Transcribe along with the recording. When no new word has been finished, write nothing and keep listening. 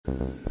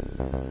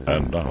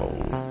And now,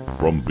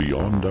 from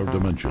beyond our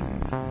dimension,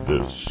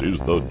 this is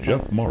the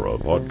Jeff Mara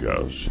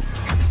Podcast.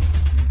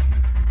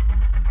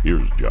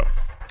 Here's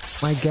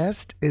Jeff. My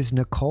guest is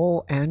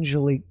Nicole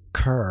Angelique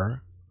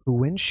Kerr, who,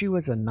 when she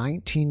was a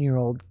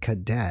 19-year-old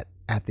cadet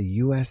at the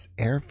U.S.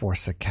 Air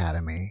Force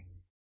Academy,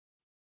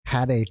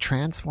 had a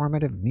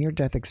transformative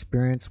near-death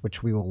experience,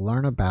 which we will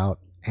learn about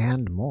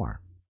and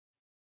more.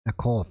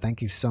 Nicole,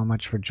 thank you so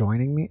much for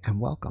joining me and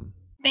welcome.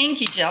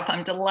 Thank you, Jeff.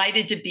 I'm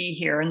delighted to be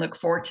here and look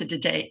forward to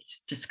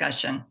today's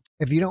discussion.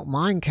 If you don't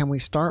mind, can we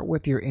start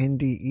with your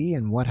NDE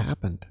and what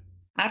happened?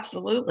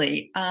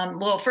 Absolutely.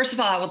 Well, first of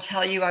all, I will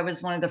tell you I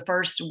was one of the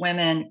first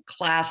women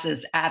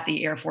classes at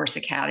the Air Force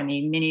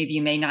Academy. Many of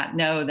you may not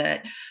know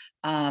that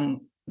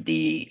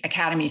the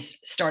Academy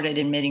started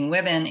admitting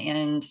women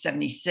in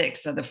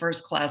 76. So the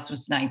first class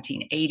was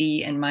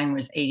 1980 and mine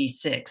was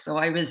 86. So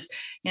I was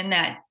in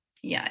that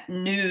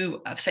new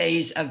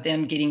phase of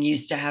them getting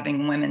used to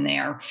having women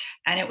there.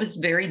 And it was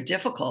very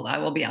difficult. I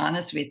will be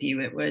honest with you.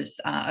 It was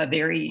a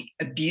very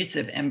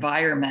abusive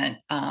environment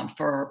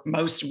for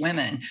most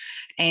women.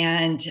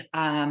 And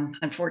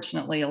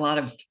unfortunately, a lot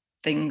of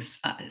things,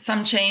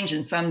 some change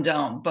and some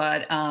don't.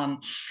 But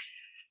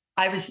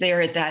I was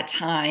there at that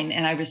time,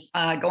 and I was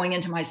going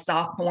into my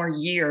sophomore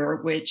year,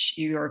 which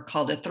you're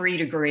called a 3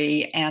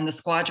 degree. And the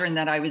squadron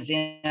that I was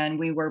in,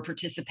 we were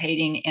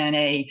participating in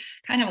a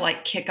kind of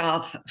like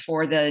kickoff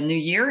for the new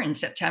year in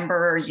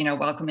September,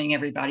 welcoming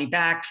everybody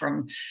back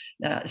from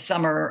the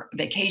summer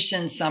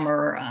vacation,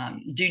 summer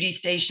duty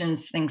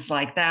stations, things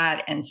like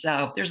that. And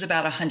so there's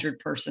about 100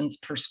 persons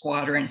per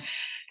squadron.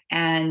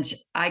 And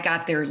I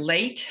got there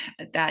late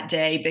that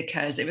day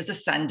because it was a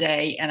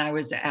Sunday and I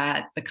was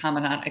at the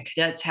Commandant of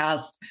Cadets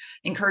house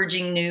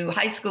encouraging new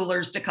high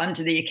schoolers to come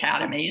to the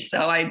academy.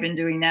 So I'd been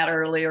doing that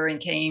earlier and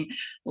came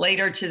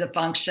later to the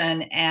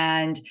function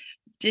and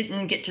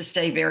didn't get to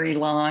stay very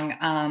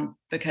long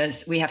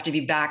because we have to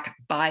be back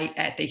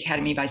at the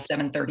academy by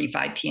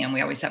 7:35 p.m.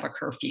 We always have a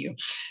curfew.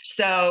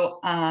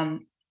 So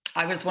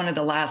I was one of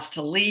the last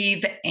to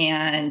leave,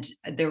 and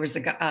there was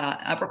an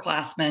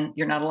upperclassman.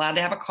 You're not allowed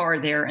to have a car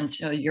there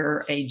until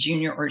you're a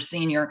junior or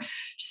senior.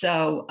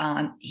 So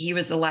he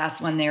was the last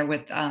one there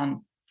with a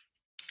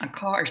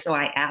car. So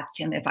I asked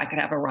him if I could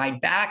have a ride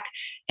back,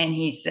 and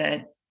he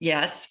said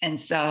yes. And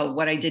so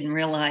what I didn't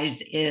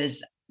realize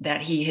is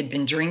that he had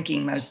been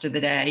drinking most of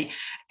the day.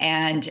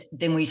 And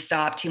then we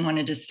stopped. He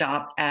wanted to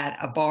stop at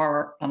a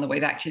bar on the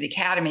way back to the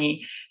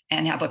academy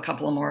and have a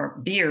couple of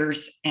more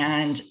beers.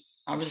 And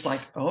I was like,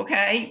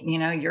 okay,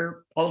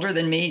 you're older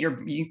than me.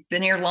 You've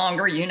been here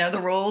longer. You know the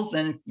rules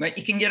and what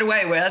you can get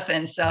away with.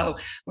 And so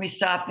we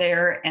stopped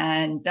there.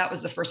 And that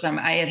was the first time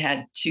I had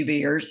had 2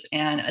 beers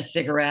and a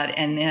cigarette.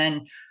 And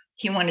then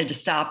he wanted to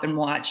stop and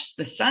watch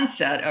the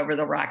sunset over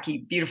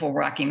the beautiful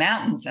Rocky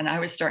Mountains. And I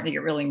was starting to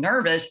get really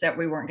nervous that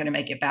we weren't going to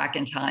make it back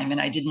in time.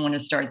 And I didn't want to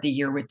start the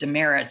year with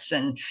demerits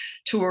and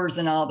tours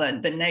and all the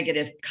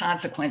negative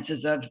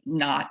consequences of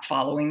not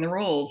following the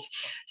rules.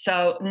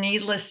 So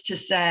needless to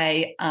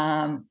say,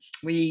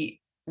 we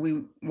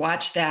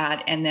watched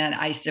that. And then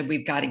I said,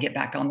 we've got to get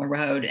back on the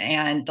road.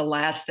 And the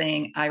last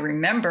thing I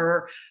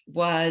remember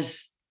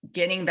was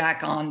getting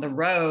back on the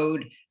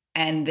road.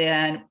 And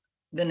then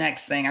the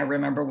next thing I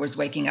remember was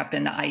waking up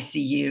in the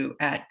ICU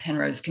at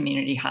Penrose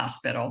Community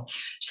Hospital.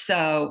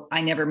 So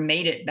I never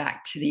made it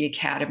back to the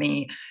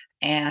academy.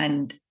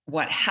 And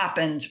what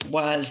happened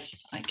was,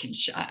 if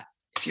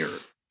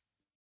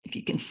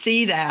you can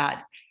see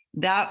that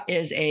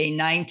is a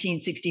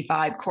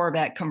 1965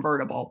 Corvette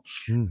convertible.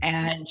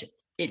 And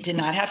it did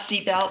not have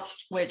seatbelts,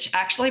 which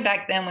actually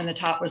back then when the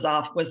top was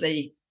off was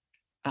a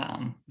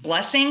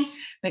blessing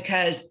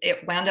because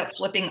it wound up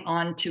flipping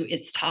onto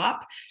its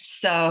top.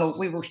 So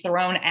we were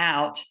thrown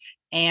out,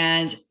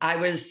 and I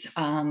was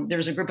there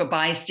was a group of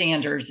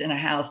bystanders in a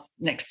house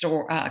next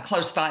door,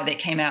 close by, that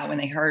came out when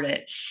they heard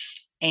it,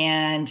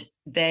 and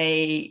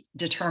they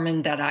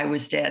determined that I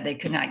was dead. They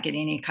could not get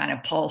any kind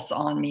of pulse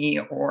on me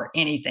or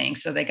anything.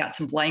 So they got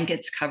some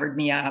blankets, covered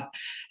me up,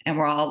 and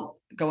we're all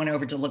going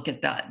over to look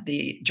at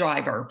the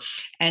driver.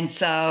 And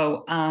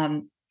so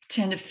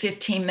 10 to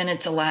 15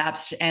 minutes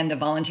elapsed and the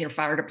volunteer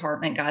fire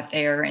department got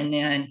there. And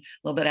then a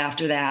little bit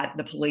after that,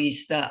 the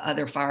police, the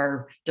other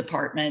fire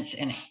departments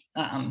and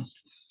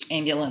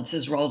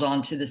ambulances rolled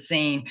onto the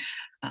scene.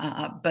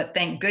 But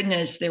thank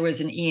goodness there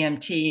was an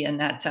EMT, and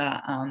that's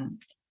a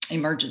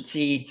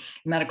emergency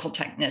medical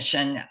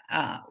technician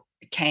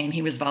came.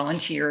 He was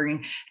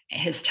volunteering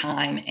his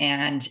time,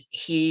 and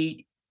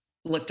he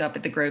looked up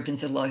at the group and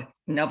said, look,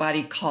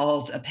 nobody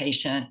calls a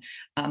patient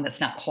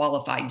that's not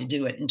qualified to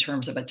do it in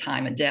terms of a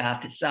time of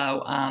death.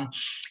 So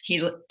he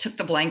took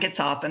the blankets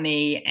off of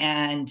me,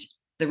 and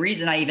the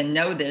reason I even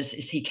know this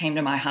is he came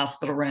to my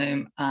hospital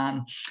room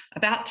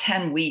about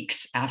 10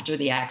 weeks after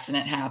the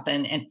accident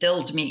happened and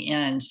filled me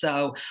in.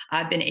 So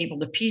I've been able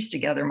to piece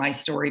together my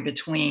story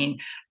between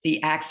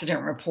the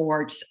accident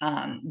reports,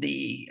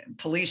 the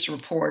police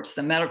reports,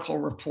 the medical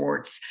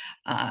reports,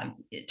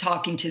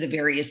 talking to the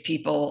various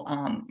people,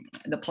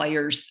 the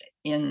players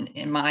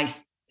in my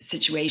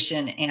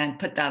situation and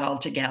put that all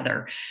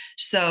together.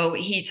 So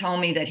he told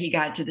me that he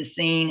got to the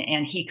scene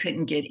and he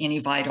couldn't get any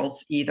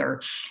vitals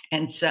either.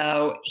 And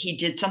so he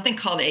did something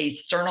called a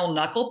sternal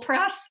knuckle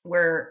press,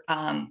 where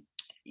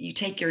you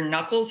take your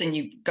knuckles and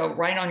you go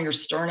right on your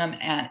sternum,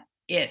 and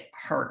it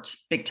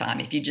hurts big time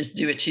if you just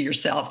do it to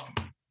yourself,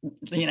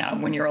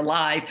 when you're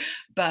alive.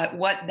 But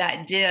what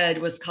that did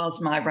was cause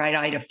my right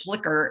eye to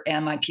flicker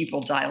and my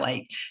pupil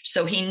dilate.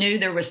 So he knew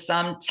there was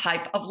some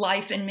type of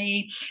life in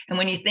me. And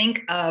when you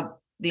think of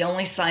the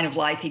only sign of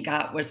life he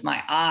got was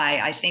my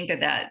eye, I think of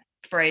that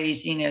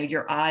phrase,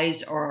 your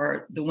eyes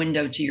are the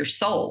window to your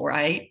soul,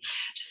 right?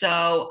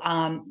 So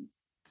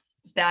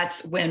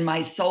that's when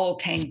my soul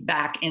came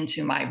back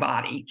into my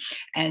body.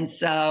 And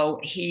so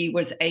he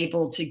was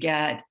able to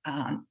get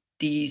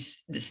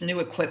this new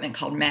equipment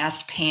called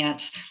MAST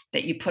pants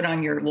that you put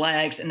on your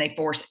legs, and they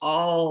force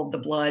all the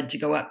blood to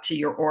go up to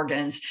your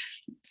organs.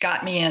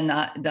 Got me in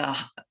the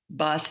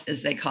bus,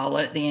 as they call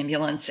it, the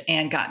ambulance,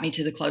 and got me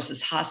to the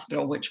closest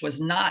hospital, which was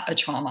not a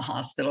trauma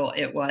hospital.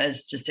 It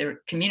was just a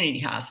community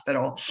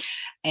hospital.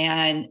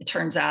 And it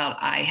turns out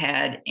I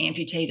had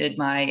amputated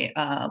my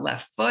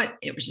left foot.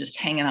 It was just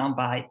hanging on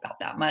by about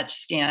that much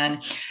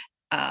skin.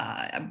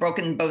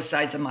 Broken both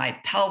sides of my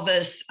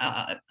pelvis,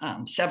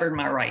 severed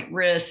my right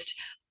wrist,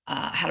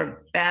 had a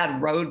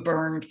bad road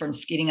burn from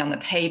skidding on the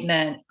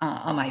pavement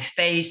on my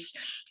face,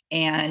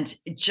 and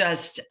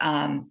just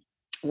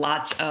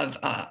lots of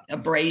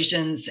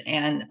abrasions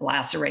and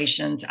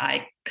lacerations.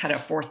 I cut a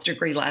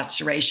 4th-degree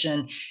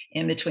laceration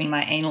in between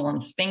my anal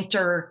and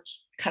sphincter,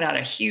 cut out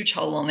a huge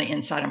hole on the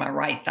inside of my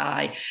right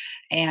thigh,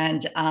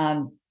 and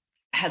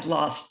had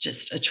lost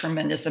just a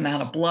tremendous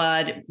amount of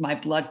blood. My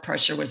blood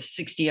pressure was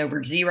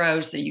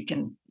 60/0, so you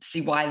can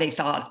see why they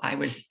thought I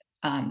was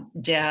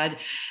dead.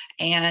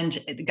 And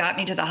it got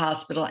me to the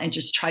hospital and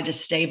just tried to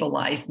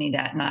stabilize me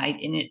that night.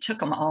 And it took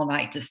them all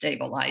night to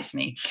stabilize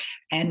me.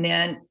 And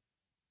then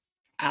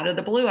out of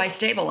the blue, I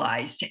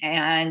stabilized.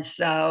 And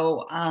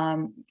so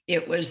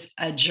it was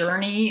a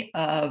journey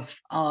of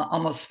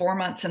almost 4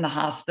 months in the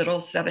hospital,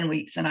 7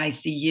 weeks in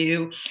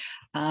ICU.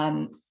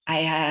 I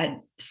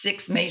had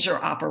 6 major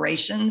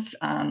operations.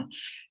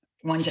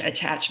 One to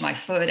attach my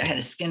foot. I had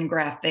a skin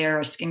graft there,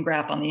 a skin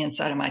graft on the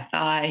inside of my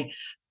thigh,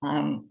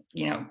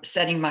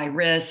 setting my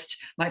wrist.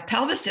 My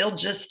pelvis healed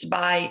just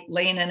by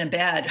laying in a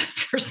bed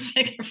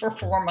for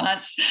 4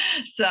 months.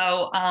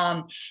 So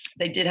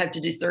they did have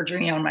to do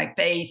surgery on my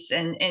face.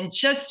 And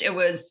just, it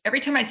was, every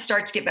time I'd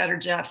start to get better,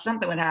 Jeff,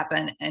 something would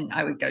happen and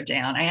I would go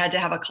down. I had to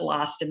have a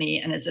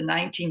colostomy. And as a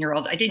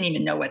 19-year-old, I didn't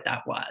even know what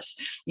that was,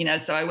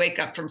 so I wake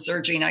up from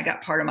surgery and I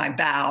got part of my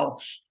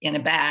bowel in a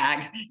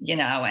bag,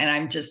 and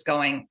I'm just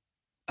going,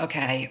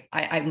 okay,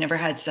 I've never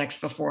had sex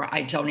before.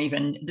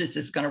 This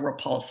is going to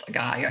repulse a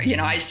guy.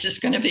 It's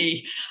just going to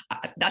be,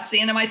 that's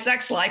the end of my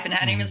sex life and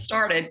hadn't even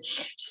started.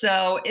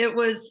 So it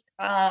was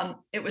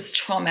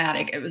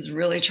traumatic. It was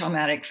really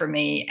traumatic for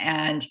me.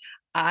 And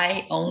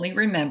I only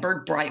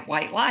remembered bright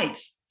white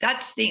lights.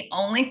 That's the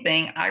only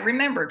thing I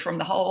remembered from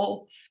that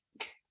whole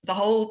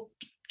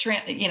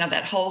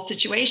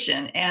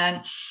situation.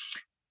 And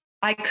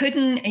I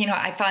couldn't,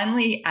 I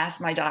finally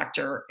asked my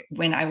doctor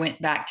when I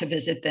went back to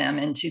visit them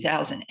in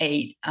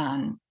 2008.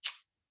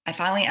 I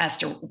finally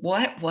asked her,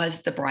 what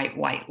was the bright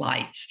white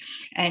lights?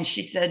 And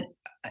she said,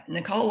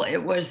 Nicole,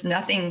 it was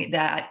nothing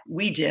that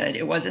we did.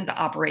 It wasn't the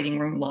operating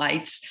room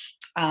lights.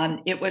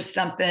 It was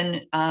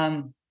something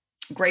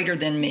greater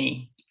than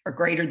me or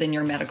greater than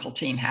your medical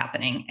team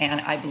happening.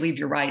 And I believe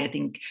you're right. I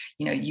think,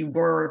 you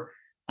were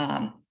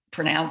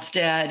pronounced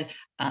dead.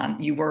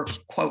 You were,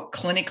 quote,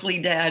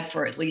 clinically dead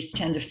for at least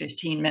 10 to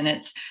 15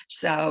 minutes.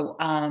 So,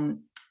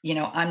 I'm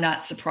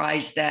not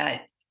surprised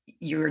that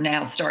you're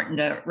now starting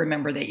to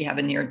remember that you have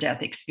a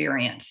near-death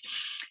experience.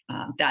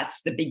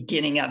 That's the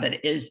beginning of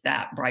it, is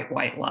that bright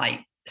white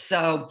light.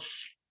 So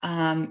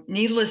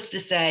needless to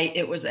say,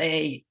 it was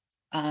a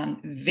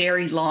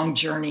very long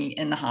journey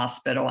in the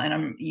hospital.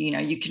 And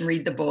you can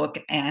read the book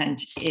and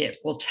it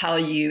will tell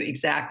you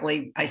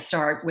exactly. I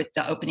start with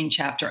the opening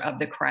chapter of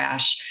the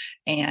crash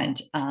and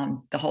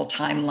the whole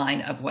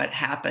timeline of what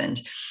happened.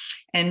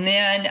 And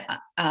then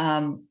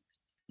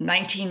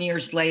 19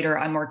 years later,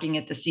 I'm working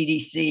at the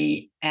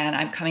CDC and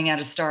I'm coming out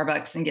of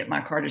Starbucks and get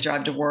my car to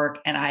drive to work.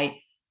 And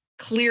I,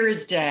 clear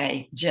as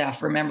day,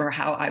 Jeff, remember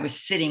how I was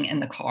sitting in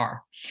the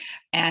car.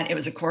 And it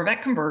was a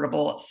Corvette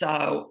convertible.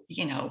 So,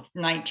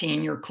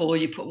 19, you're cool.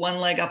 You put one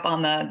leg up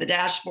on the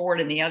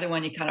dashboard and the other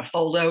one you kind of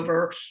fold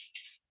over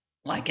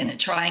like in a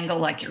triangle,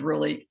 like you're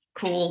really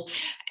cool.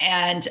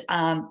 And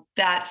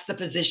that's the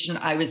position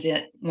I was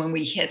in when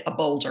we hit a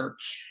boulder.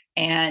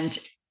 And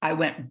I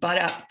went butt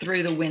up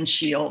through the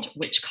windshield,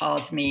 which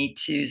caused me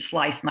to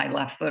slice my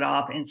left foot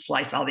off and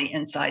slice all the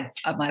insides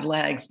of my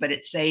legs. But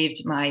it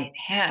saved my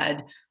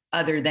head,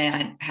 other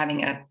than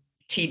having a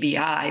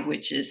TBI,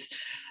 which is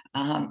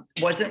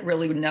wasn't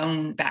really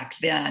known back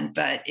then,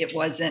 but it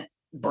wasn't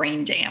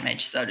brain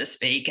damage, so to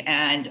speak.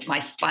 And my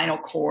spinal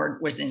cord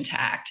was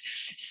intact.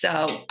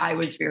 So I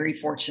was very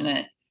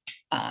fortunate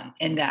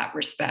in that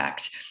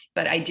respect.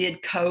 but I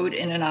did code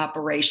in an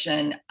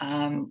operation.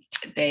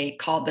 They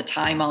called the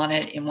time on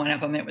it. In one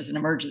of them, it was an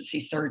emergency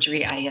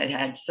surgery. I had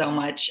had so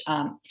much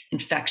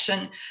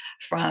infection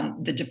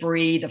from the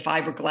debris, the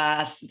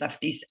fiberglass,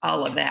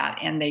 all of that,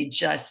 and they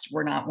just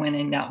were not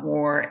winning that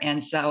war.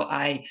 And so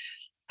I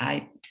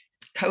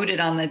coded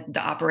on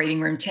the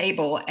operating room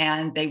table,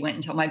 and they went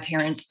and told my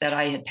parents that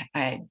I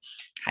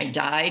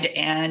died,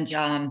 and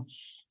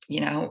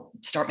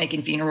start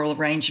making funeral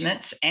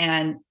arrangements.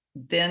 And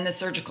then the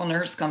surgical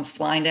nurse comes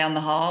flying down the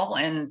hall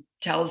and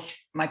tells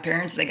my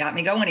parents they got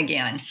me going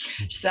again.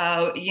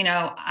 So,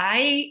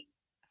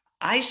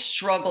 I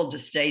struggled to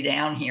stay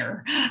down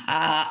here.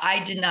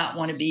 I did not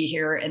want to be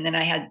here. And then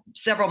I had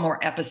several more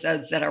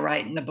episodes that I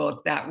write in the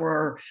book that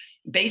were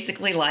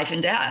basically life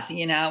and death,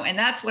 and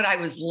that's what I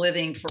was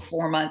living for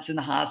 4 months in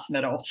the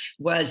hospital,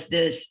 was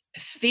this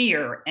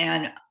fear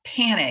and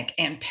panic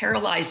and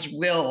paralyzed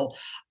will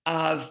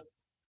of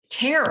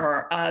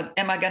terror of,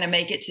 am I going to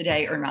make it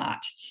today or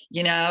not?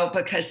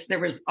 Because there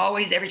was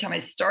always, every time I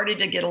started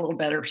to get a little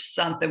better,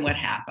 something would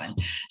happen.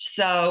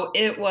 So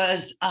it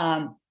was,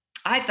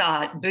 I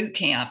thought boot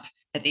camp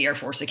at the Air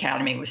Force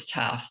Academy was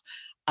tough.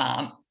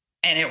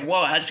 And it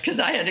was, because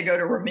I had to go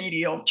to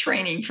remedial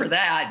training for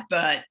that.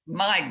 But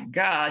my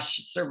gosh,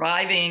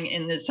 surviving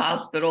in this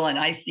hospital and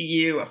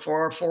ICU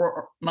for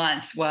 4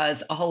 months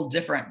was a whole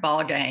different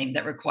ballgame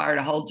that required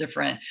a whole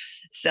different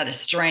set of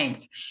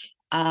strength.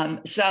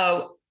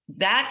 So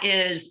that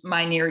is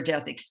my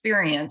near-death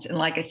experience. And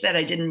like I said,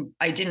 I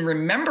didn't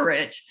remember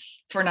it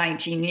for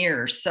 19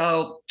 years.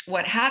 So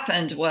what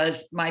happened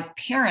was my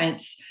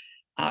parents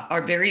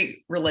are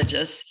very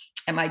religious.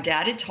 And my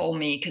dad had told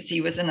me, because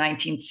he was a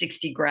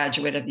 1960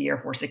 graduate of the Air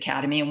Force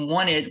Academy and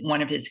wanted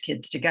one of his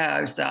kids to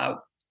go. So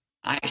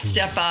I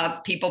step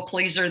up, people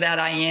pleaser that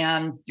I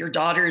am, your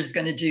daughter is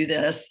going to do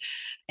this.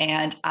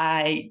 And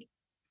I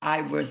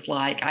was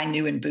like, I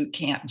knew in boot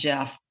camp,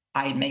 Jeff,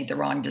 I had made the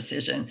wrong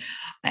decision.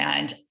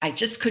 And I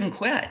just couldn't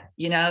quit,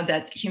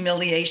 that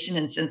humiliation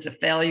and sense of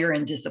failure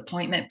and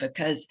disappointment,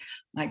 because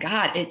my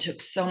God, it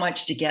took so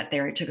much to get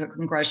there. It took a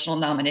congressional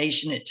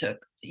nomination. It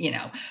took,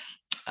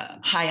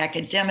 high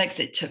academics.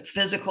 It took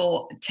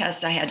physical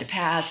tests I had to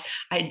pass.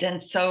 I had done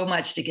so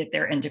much to get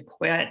there, and to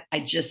quit,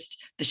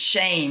 the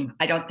shame,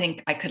 I don't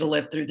think I could have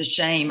lived through the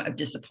shame of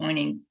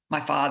disappointing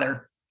my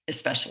father,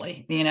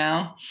 especially,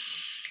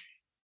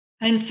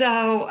 And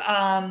so,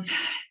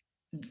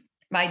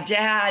 my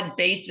dad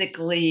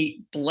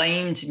basically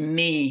blamed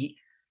me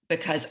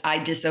because I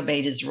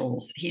disobeyed his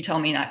rules. He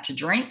told me not to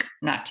drink,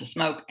 not to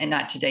smoke, and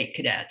not to date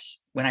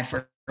cadets when I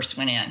first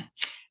went in.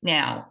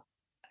 Now,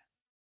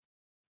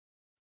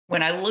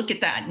 when I look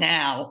at that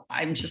now,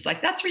 I'm just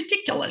like, that's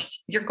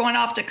ridiculous. You're going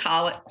off to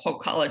college,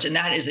 quote college, and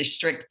that is a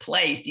strict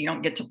place. You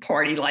don't get to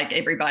party like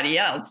everybody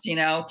else,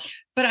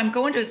 But I'm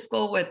going to a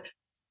school with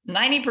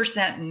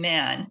 90%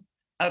 men,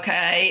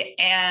 okay,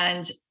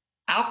 and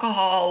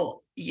alcohol.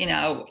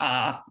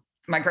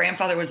 My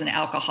grandfather was an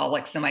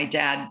alcoholic, so my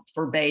dad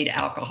forbade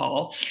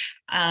alcohol,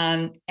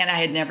 and I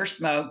had never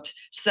smoked.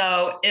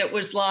 So it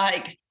was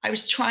like I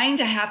was trying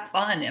to have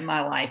fun in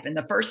my life, and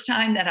the first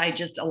time that I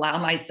just allow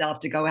myself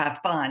to go have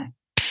fun,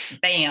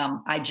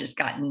 bam, I just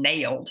got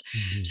nailed.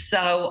 Mm-hmm.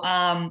 So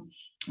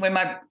when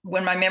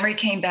my memory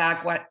came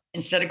back,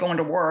 instead of going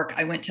to work,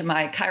 I went to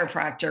my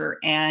chiropractor,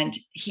 and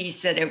he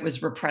said it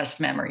was repressed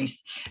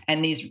memories,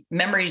 and these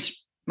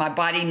memories, my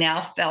body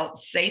now felt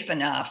safe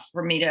enough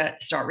for me to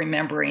start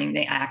remembering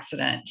the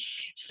accident.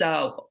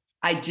 So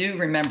I do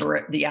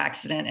remember the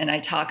accident, and I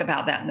talk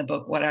about that in the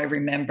book, what I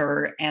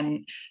remember,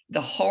 and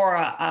the horror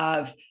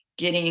of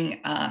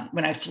getting,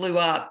 when I flew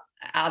up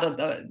out of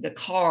the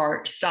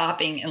car,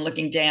 stopping and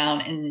looking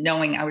down and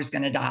knowing I was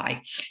going to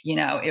die.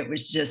 It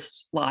was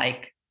just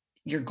like,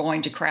 you're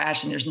going to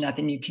crash and there's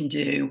nothing you can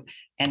do,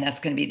 and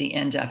that's going to be the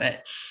end of it.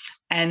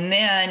 And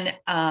then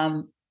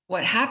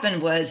what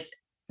happened was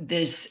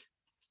this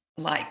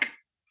like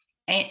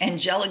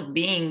angelic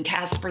being,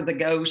 Casper the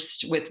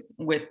ghost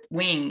with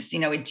wings,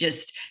 it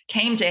just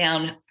came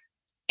down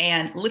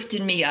and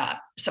lifted me up.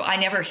 So I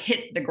never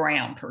hit the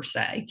ground per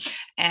se.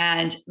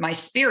 And my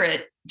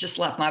spirit just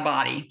left my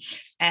body.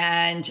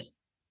 And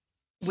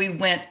we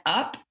went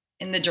up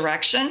in the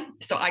direction,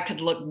 so I could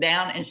look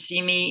down and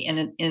see me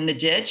in the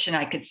ditch. And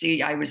I could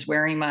see I was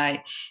wearing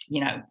my,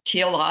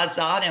 teal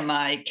Azad and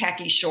my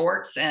khaki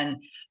shorts. And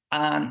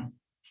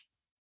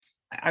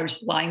I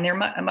was lying there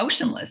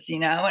emotionless,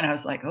 and I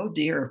was like, oh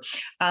dear.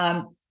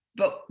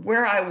 But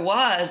where I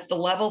was, the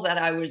level that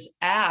I was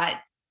at,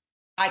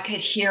 I could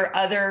hear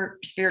other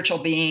spiritual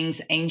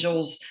beings,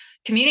 angels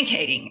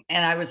communicating.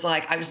 And I was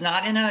like, I was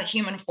not in a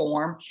human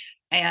form,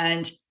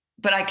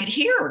 but I could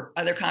hear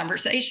other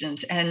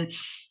conversations. And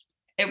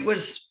it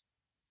was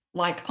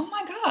like, oh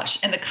my gosh.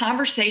 And the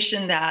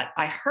conversation that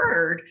I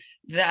heard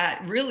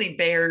that really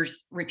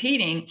bears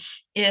repeating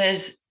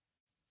is,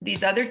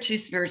 these other two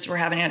spirits were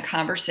having a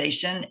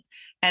conversation,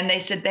 and they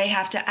said they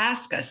have to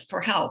ask us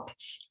for help.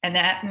 And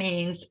that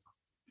means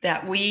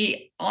that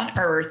we on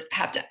earth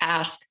have to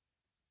ask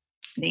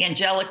the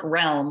angelic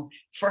realm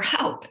for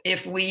help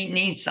if we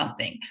need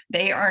something.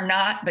 They are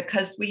not,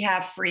 because we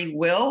have free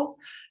will,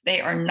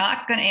 they are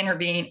not going to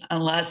intervene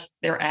unless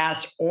they're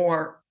asked,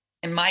 or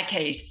in my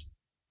case,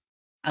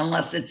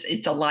 unless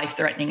it's a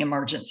life-threatening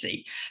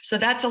emergency. So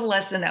that's a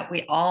lesson that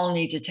we all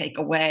need to take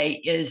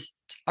away, is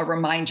a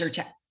reminder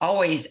to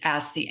always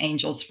ask the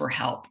angels for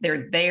help.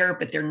 They're there,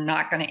 but they're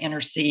not going to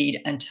intercede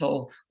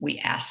until we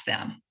ask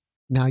them.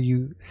 Now,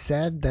 you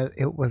said that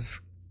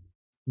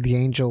the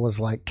angel was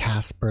like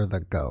Casper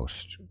the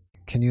ghost.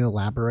 Can you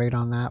elaborate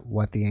on that?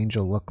 What the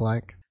angel looked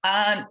like?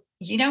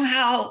 You know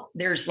how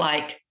there's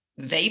like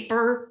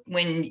vapor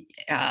when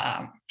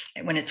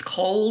it's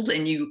cold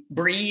and you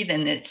breathe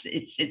and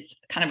it's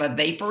kind of a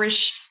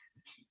vaporish.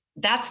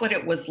 That's what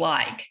it was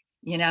like,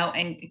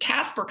 and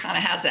Casper kind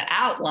of has an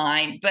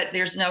outline, but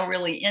there's no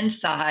really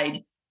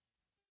inside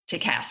to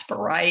Casper,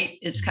 right?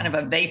 It's kind of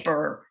a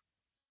vapor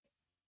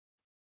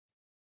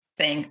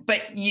thing,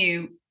 but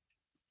you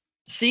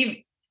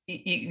see,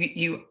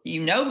 you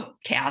know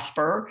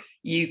Casper,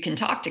 you can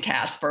talk to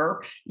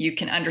Casper, you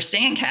can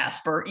understand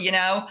Casper,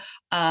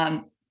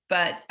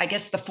 but I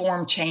guess the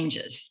form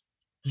changes.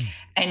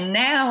 And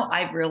now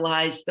I've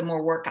realized, the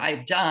more work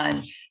I've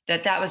done,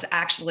 that was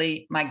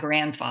actually my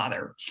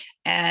grandfather.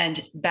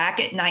 And back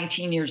at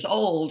 19 years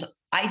old,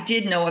 I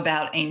did know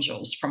about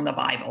angels from the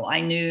Bible. I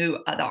knew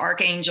the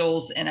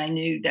archangels, and I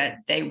knew that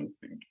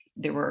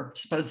there were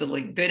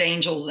supposedly good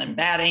angels and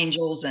bad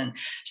angels. And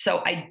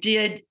so I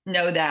did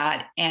know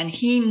that. And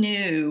he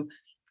knew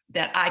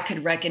that I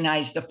could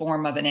recognize the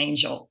form of an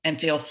angel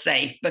and feel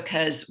safe,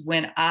 because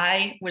when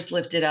I was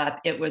lifted up,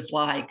 it was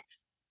like,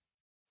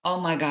 oh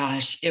my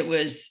gosh, it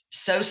was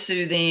so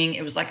soothing.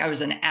 It was like I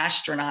was an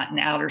astronaut in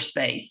outer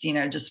space,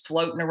 just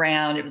floating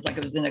around. It was like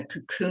I was in a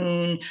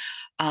cocoon,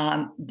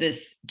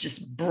 this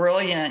just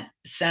brilliant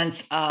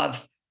sense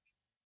of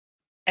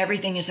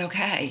everything is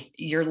okay.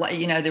 You're like,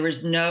 there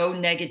was no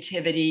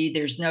negativity.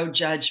 There's no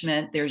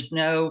judgment. There's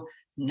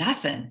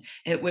nothing.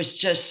 It was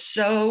just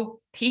so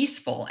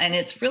peaceful. And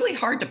it's really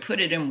hard to put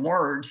it in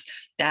words,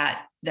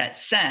 that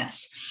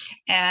sense.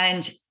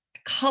 And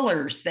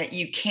colors that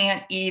you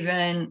can't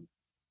even,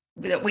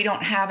 that we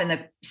don't have in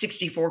the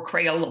 64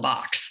 Crayola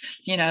box.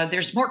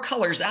 There's more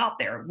colors out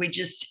there. We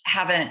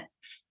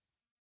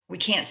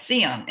can't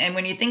see them. And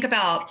when you think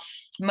about,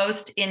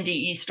 most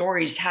NDE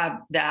stories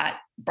have that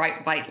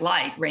bright white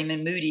light.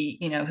 Raymond Moody,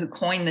 who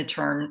coined the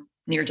term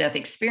near-death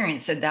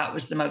experience, said that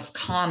was the most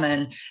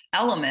common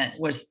element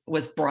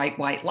was bright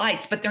white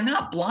lights, but they're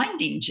not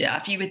blinding,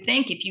 Jeff. You would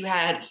think if you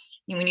had,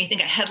 when you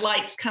think of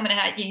headlights coming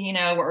at you,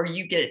 or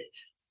you get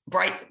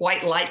bright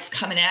white lights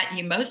coming at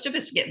you, most of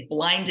us get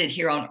blinded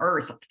here on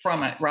Earth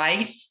from it,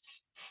 right?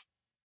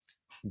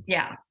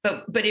 Yeah,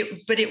 but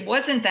it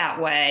wasn't that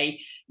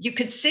way. You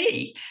could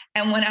see.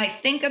 And when I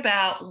think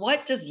about,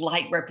 what does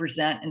light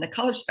represent in the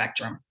color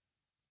spectrum?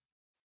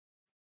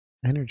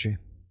 Energy.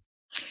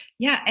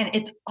 Yeah, and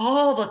it's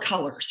all the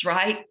colors,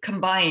 right?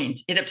 Combined,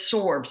 it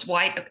absorbs.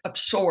 White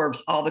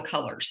absorbs all the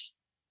colors.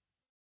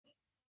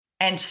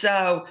 And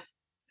so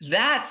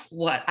that's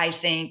what I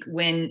think,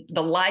 when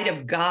the light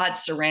of God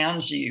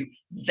surrounds you,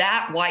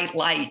 that white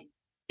light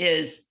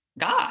is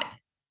God,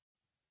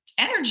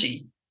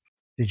 energy.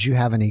 Did you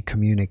have any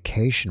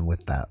communication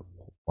with that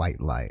white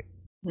light?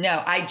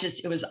 No,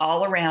 it was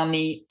all around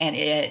me, and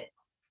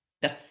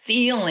the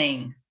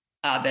feeling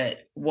of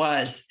it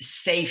was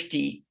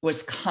safety,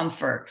 was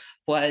comfort,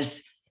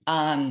 was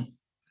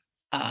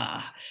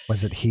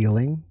it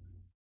healing?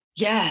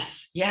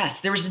 Yes.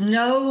 There was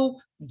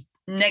no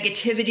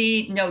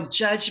negativity, no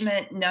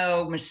judgment,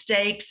 no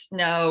mistakes,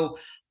 no,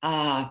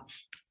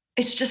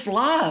 it's just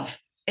love.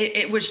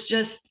 It was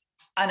just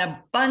an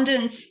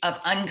abundance of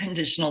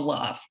unconditional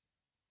love.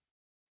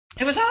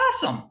 It was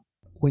awesome.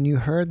 When you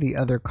heard the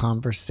other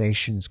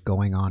conversations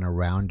going on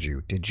around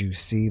you, did you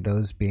see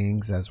those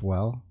beings as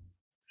well?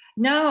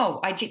 No,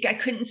 I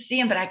couldn't see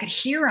them, but I could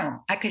hear them.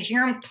 I could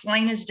hear them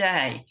plain as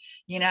day,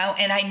 and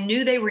I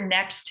knew they were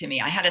next to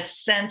me. I had a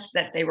sense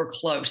that they were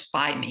close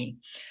by me,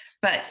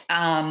 but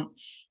no,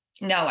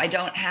 I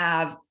don't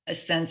have a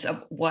sense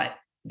of what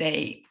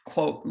they,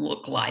 quote,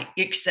 look like,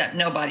 except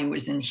nobody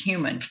was in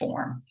human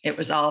form. It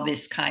was all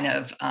this kind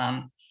of,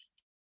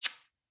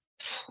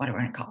 what do I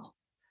want to call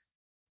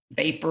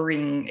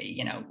vaporing,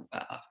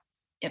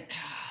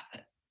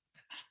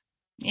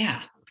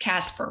 yeah,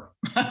 Casper.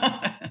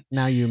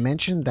 Now, you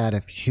mentioned that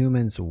if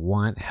humans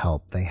want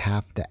help, they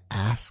have to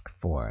ask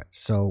for it.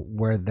 So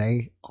were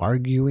they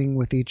arguing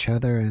with each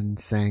other and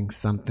saying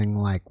something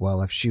like,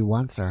 well, if she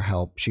wants our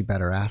help, she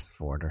better ask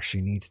for it, or she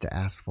needs to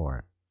ask for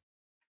it?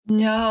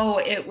 No,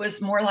 it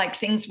was more like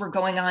things were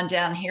going on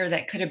down here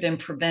that could have been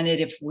prevented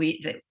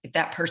if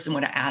that person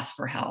would have asked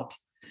for help.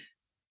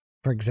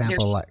 For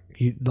example,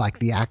 like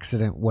the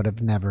accident would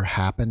have never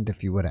happened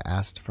if you would have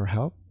asked for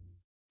help?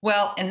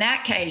 Well, in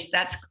that case,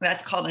 that's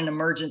called an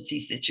emergency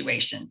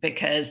situation,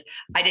 because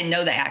I didn't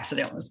know the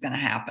accident was going to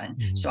happen.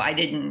 Mm-hmm. So I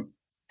didn't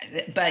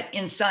but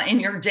in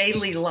your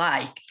daily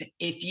life,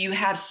 if you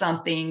have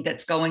something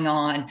that's going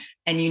on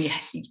and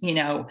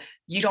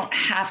you don't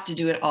have to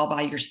do it all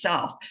by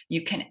yourself.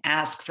 You can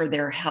ask for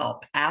their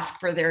help. Ask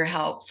for their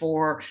help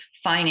for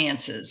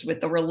finances, with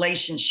the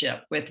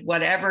relationship, with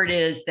whatever it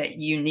is that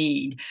you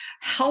need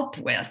help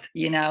with,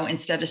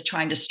 instead of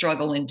trying to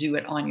struggle and do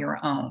it on your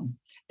own.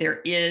 There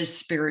is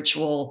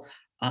spiritual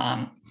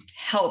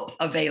help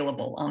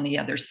available on the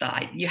other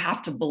side. You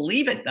have to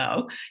believe it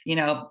though,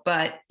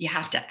 but you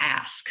have to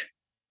ask.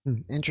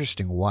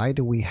 Interesting. Why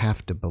do we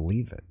have to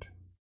believe it?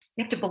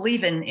 You have to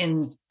believe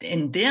in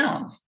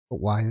them. But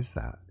why is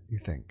that, you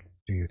think?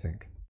 Do you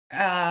think?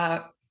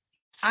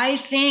 I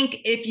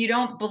think if you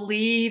don't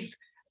believe,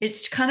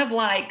 it's kind of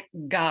like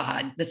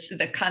God,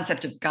 the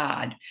concept of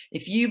God.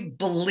 If you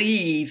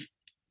believe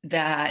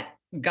that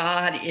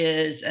God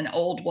is an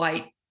old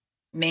white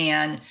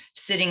man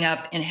sitting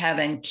up in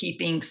heaven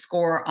keeping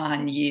score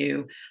on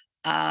you,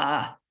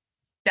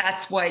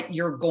 that's what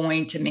you're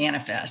going to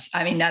manifest.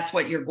 I mean, that's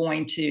what you're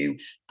going to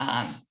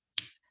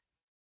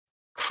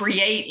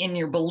create in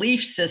your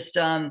belief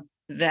system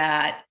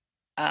that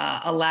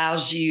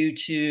allows you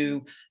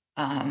to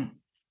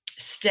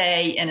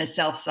stay in a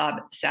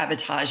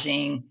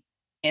self-sabotaging,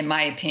 in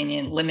my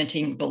opinion,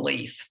 limiting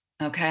belief.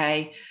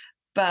 Okay.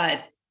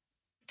 But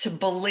to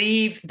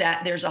believe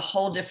that there's a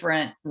whole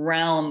different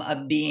realm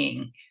of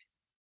being,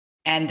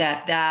 and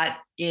that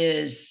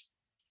is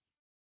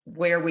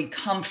where we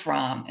come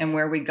from and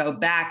where we go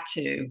back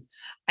to,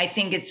 I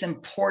think it's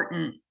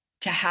important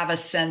to have a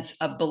sense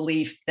of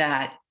belief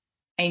that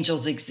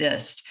angels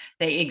exist.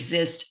 They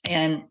exist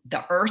in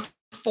the earth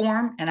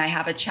form. And I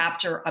have a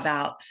chapter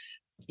about,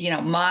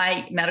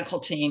 my medical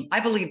team. I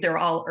believe they're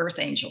all earth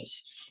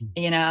angels,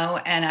 and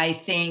I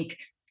think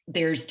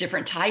there's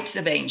different types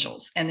of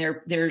angels, and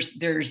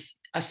there's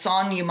a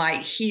song you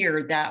might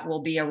hear that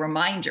will be a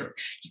reminder.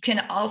 You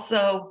can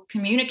also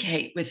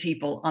communicate with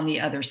people on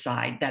the other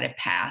side that have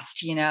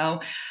passed.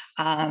 You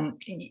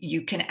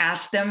can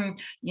ask them,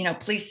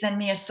 please send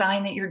me a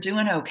sign that you're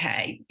doing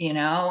okay,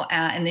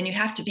 and then you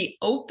have to be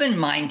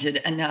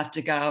open-minded enough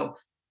to go,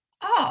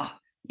 oh,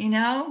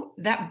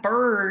 that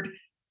bird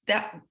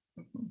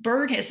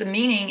has a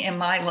meaning in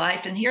my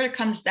life, and here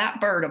comes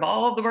that bird. Of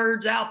all the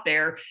birds out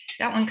there,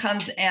 that one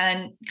comes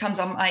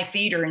on my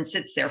feeder and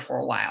sits there for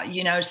a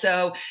while,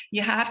 so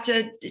you have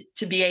to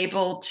be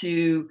able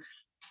to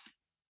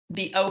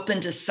be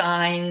open to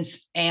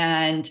signs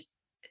and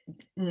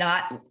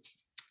not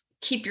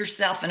keep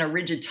yourself in a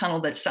rigid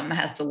tunnel that something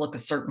has to look a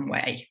certain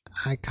way.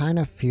 I kind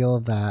of feel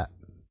that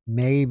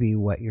maybe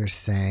what you're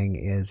saying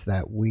is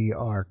that we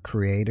are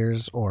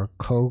creators or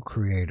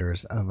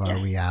co-creators of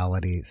our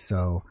reality.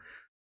 So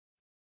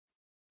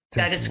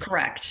that is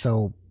correct.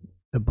 So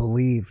the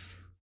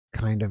belief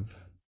kind of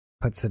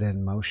puts it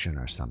in motion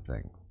or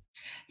something.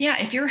 Yeah,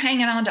 if you're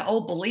hanging on to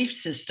old belief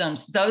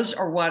systems, those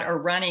are what are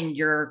running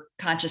your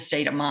conscious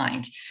state of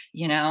mind,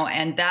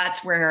 and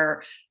that's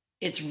where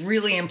it's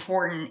really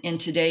important in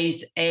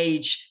today's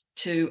age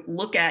to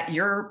look at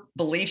your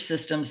belief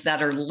systems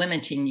that are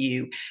limiting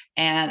you.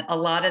 And a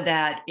lot of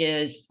that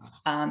is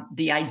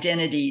the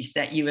identities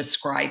that you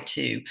ascribe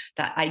to.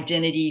 That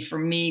identity for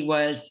me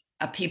was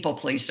a people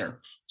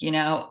pleaser,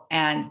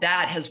 and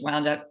that has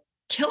wound up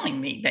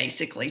killing me,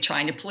 basically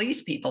trying to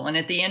please people. And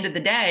at the end of the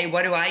day,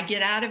 what do I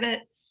get out of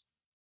it?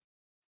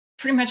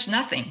 Pretty much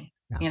nothing.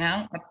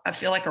 Yeah. I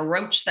feel like a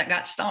roach that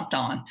got stomped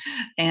on.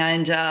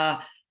 And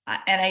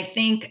I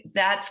think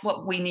that's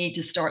what we need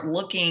to start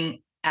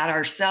looking at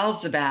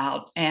ourselves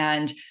about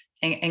and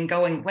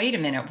going, wait a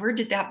minute, where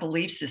did that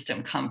belief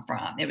system come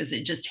from?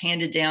 It just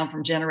handed down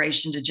from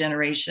generation to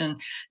generation.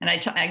 And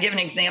I give an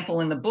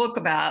example in the book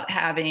about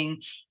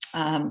having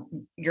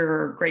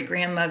your great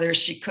grandmother.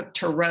 She cooked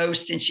her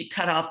roast and she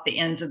cut off the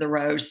ends of the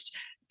roast,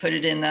 put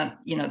it in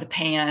the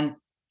pan,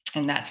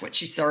 and that's what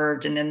she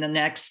served. And then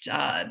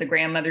the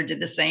grandmother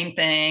did the same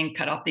thing,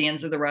 cut off the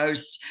ends of the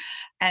roast.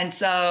 And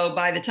so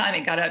by the time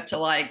it got up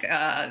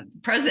to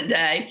present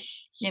day,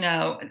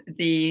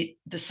 the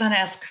son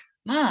asked,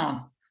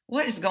 Mom,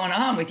 what is going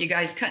on with you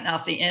guys cutting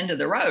off the end of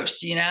the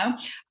roast,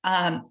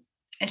 and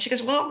she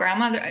goes, well,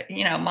 grandmother,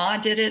 Ma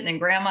did it, and then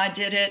grandma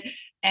did it.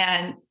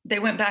 And they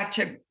went back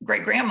to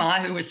great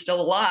grandma, who was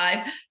still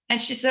alive. And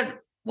she said,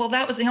 well,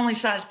 that was the only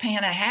size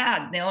pan I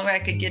had. The only way I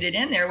could get it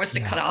in there was to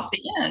cut off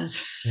the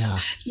ends,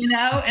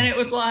 and it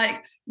was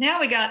like,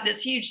 now we got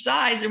this huge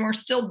size and we're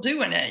still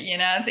doing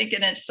it,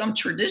 thinking it's some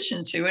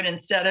tradition to it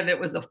instead of it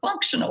was a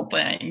functional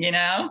thing,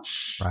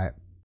 Right.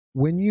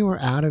 When you were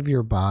out of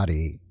your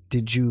body,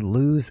 did you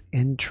lose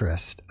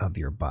interest of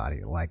your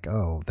body? Like,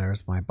 oh,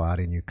 there's my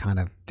body, and you kind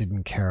of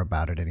didn't care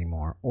about it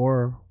anymore?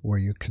 Or were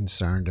you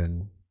concerned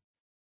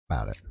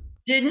about it?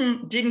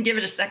 Didn't give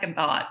it a second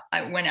thought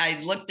when I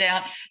looked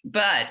down.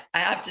 But I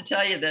have to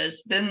tell you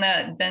this, then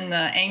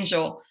the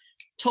angel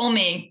told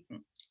me,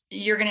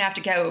 you're going to have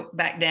to go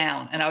back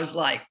down. And I was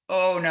like,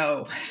 oh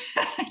no,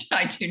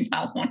 I do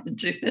not want to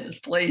do this.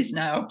 Please,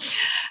 no.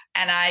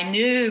 And I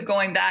knew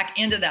going back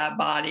into that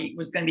body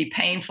was going to be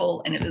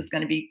painful, and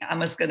I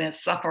was going to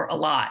suffer a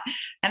lot.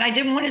 And I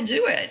didn't want to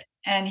do it.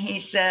 And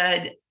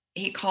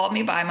he called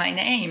me by my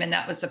name. And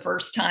that was the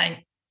first time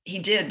he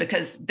did,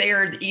 because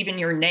even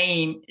your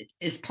name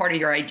is part of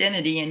your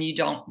identity and you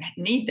don't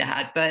need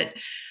that. But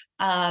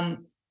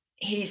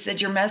he said,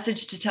 your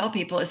message to tell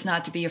people is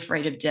not to be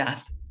afraid of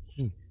death.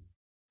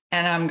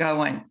 And I'm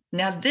going,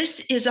 now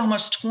this is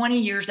almost 20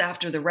 years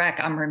after the wreck.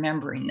 I'm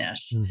remembering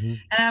this.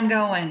 And I'm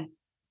going,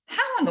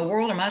 how in the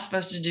world am I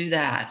supposed to do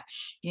that?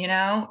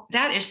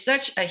 That is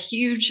such a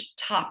huge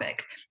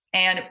topic.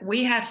 And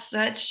we have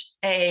such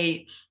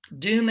a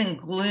doom and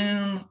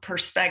gloom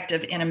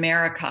perspective in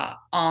America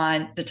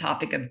on the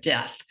topic of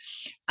death.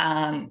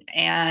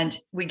 And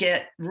we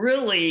get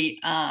really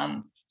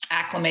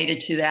acclimated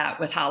to that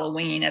with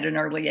Halloween at an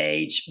early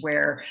age,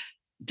 where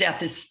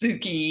death is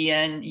spooky,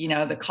 and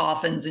the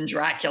coffins and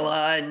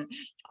Dracula and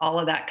all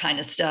of that kind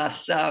of stuff.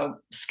 So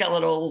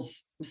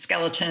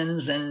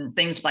skeletons and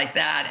things like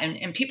that.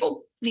 And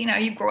people,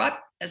 you grow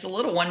up as a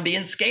little one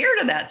being scared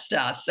of that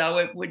stuff. So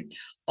it would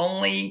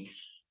only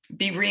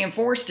be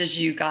reinforced as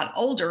you got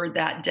older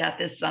that death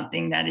is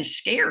something that is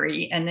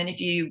scary. And then if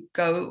you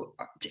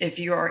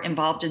are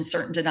involved in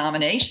certain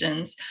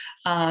denominations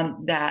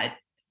that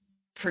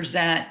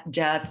present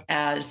death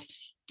as,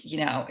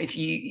 if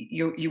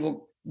you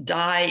will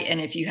die,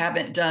 and if you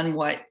haven't done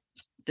what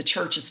the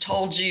church has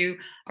told you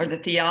or the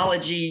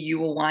theology, you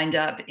will wind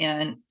up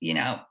in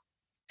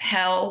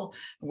hell,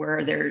 where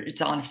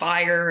it's on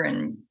fire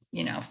and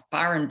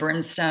fire and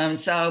brimstone.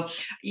 So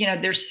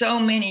there's so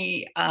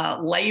many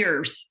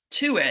layers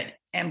to it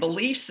and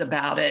beliefs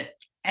about it.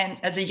 And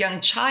as a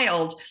young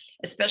child,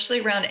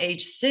 especially around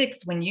age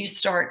 6, when you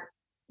start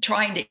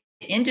trying to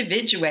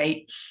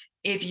individuate,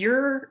 if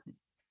you're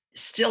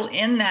still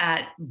in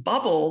that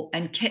bubble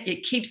and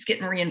it keeps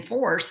getting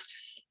reinforced,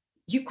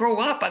 you grow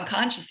up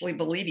unconsciously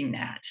believing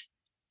that.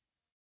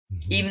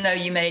 Even though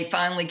you may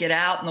finally get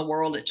out in the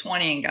world at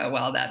 20 and go,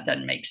 well, that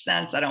doesn't make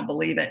sense, I don't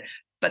believe it.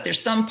 But there's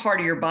some part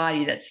of your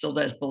body that still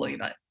does believe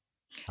it.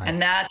 Right.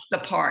 And that's the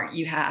part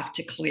you have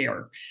to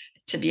clear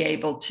to be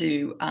able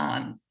to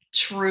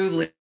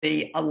truly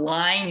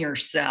align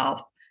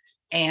yourself.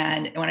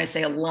 And when I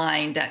say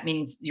align, that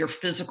means your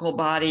physical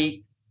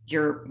body,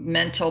 your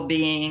mental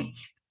being,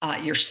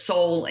 your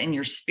soul, and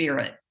your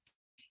spirit.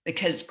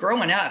 Because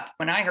growing up,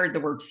 when I heard the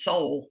word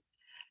soul,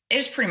 it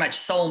was pretty much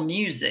soul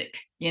music.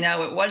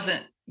 It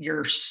wasn't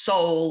your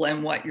soul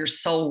and what your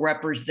soul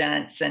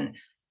represents and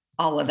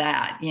all of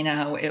that.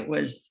 That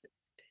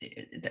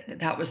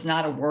was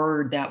not a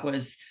word that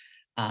was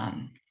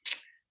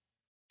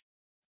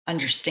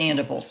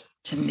understandable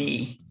to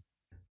me.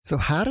 So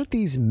how did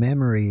these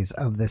memories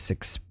of this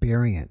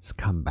experience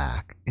come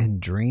back? In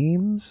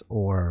dreams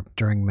or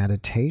during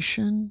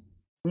meditation?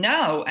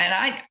 No, and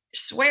I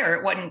swear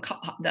it wasn't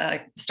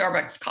the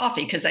Starbucks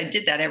coffee, because I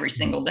did that every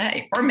single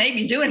day, or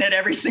maybe doing it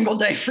every single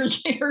day for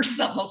years,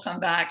 something will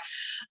come back.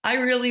 I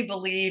really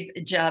believe,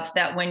 Jeff,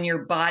 that when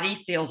your body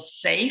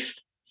feels safe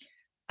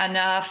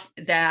enough,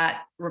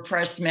 that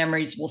repressed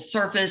memories will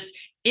surface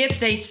if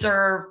they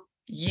serve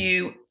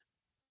you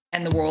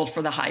and the world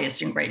for the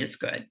highest and greatest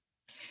good.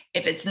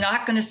 If it's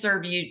not going to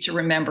serve you to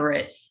remember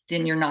it,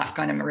 then you're not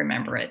going to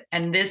remember it.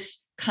 And this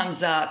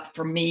comes up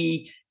for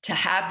me to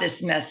have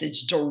this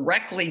message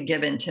directly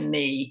given to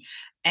me.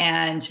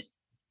 And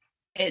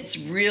it's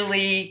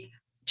really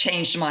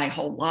changed my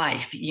whole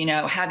life.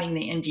 Having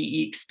the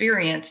NDE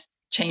experience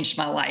changed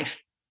my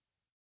life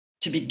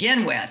to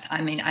begin with.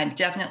 I mean, I'm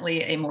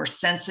definitely a more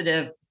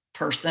sensitive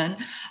person.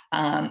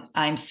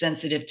 I'm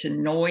sensitive to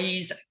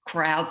noise,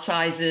 crowd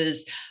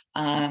sizes.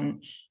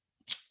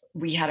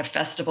 We had a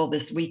festival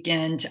this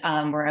weekend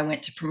where I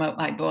went to promote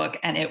my book,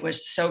 and it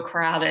was so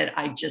crowded.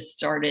 I just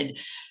started,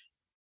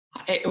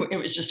 it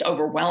was just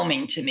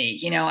overwhelming to me.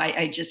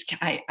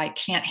 I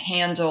can't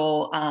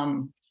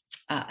handle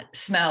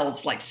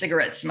smells like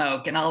cigarette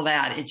smoke and all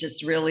that. It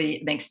just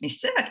really makes me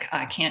sick.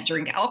 I can't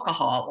drink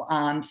alcohol.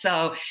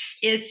 So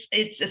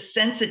it's a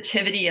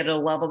sensitivity at a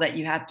level that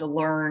you have to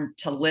learn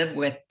to live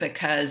with,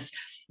 because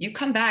you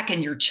come back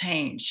and you're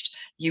changed.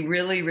 You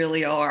really,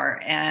 really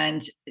are.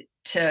 And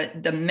to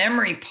the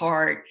memory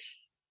part,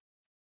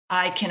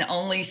 I can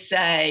only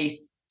say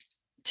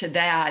to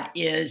that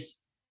is,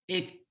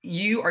 if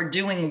you are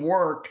doing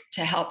work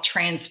to help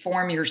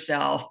transform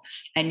yourself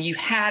and you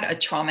had a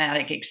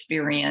traumatic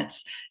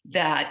experience,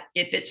 that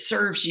if it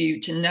serves you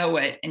to know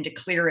it and to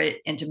clear it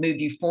and to move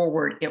you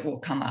forward, it will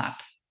come up.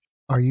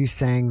 Are you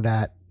saying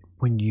that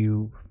when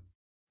you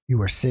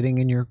were sitting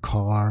in your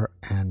car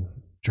and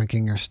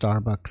drinking your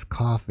Starbucks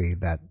coffee,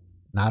 that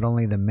not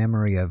only the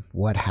memory of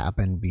what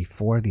happened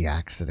before the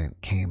accident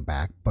came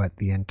back, but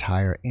the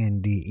entire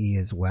NDE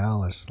as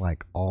well, is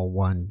like all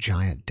one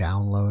giant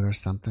download or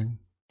something?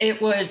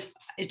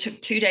 It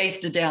took 2 days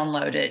to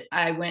download it.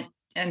 I went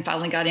and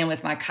finally got in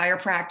with my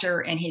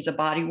chiropractor, and he's a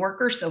body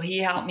worker. So he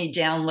helped me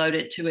download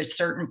it to a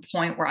certain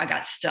point where I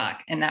got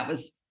stuck. And that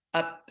was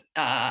up,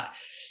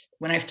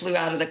 when I flew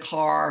out of the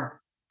car,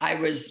 I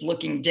was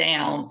looking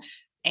down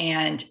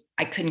and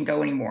I couldn't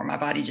go anymore. My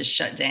body just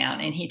shut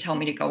down. And he told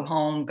me to go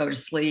home, go to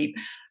sleep.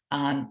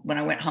 When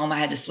I went home, I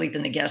had to sleep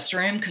in the guest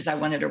room because I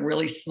wanted a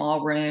really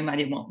small room. I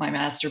didn't want my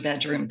master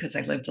bedroom because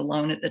I lived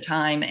alone at the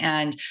time.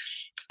 And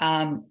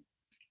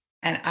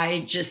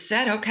I just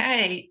said,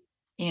 okay,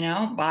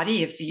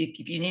 body, if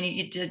you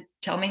need to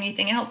tell me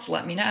anything else,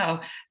 let me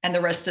know. And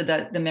the rest of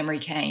the memory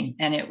came,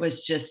 and it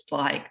was just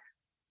like,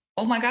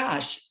 oh my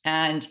gosh.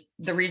 And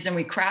the reason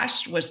we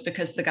crashed was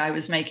because the guy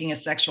was making a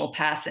sexual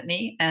pass at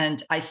me,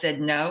 and I said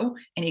no,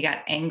 and he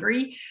got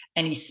angry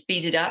and he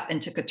speeded up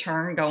and took a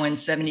turn going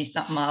 70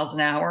 something miles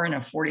an hour in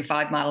a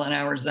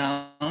 45-mile-an-hour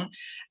zone.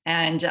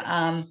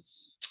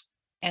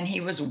 And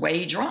he was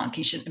way drunk.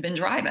 He shouldn't have been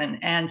driving.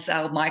 And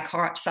so my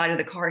side of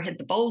the car hit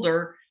the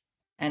boulder.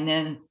 And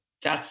then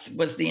that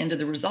was the end of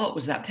the result,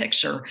 was that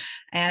picture.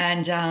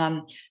 And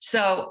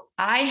so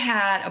I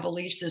had a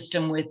belief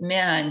system with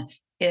men.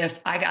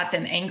 If I got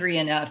them angry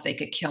enough, they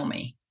could kill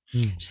me.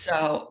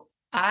 So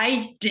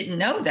I didn't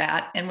know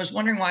that and was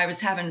wondering why I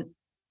was having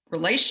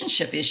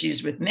relationship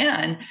issues with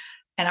men.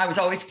 And I was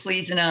always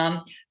pleasing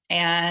them.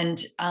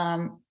 And,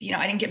 I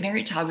didn't get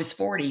married till I was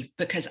 40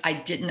 because I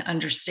didn't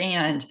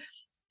understand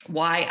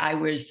why I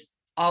was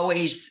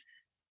always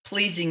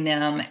pleasing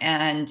them,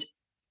 and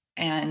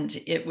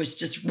it was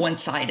just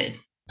one-sided.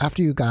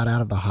 After you got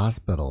out of the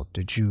hospital,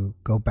 did you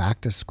go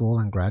back to school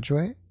and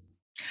graduate?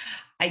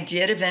 I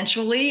did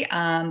eventually.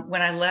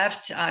 When I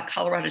left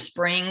Colorado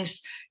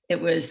Springs, it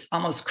was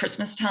almost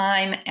Christmas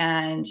time,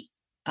 and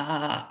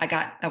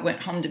I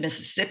went home to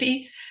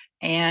Mississippi.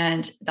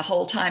 And the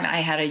whole time I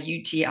had a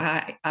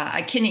UTI,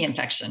 a kidney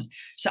infection.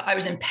 So I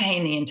was in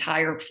pain the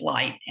entire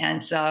flight.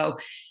 And so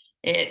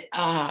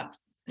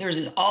there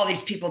was all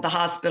these people at the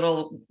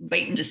hospital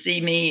waiting to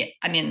see me.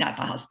 I mean, not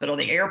the hospital,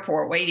 the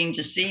airport waiting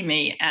to see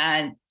me.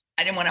 And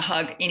I didn't want to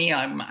hug any of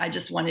them. I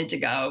just wanted to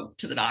go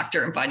to the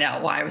doctor and find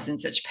out why I was in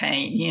such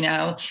pain,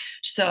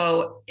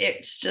 So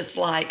it's just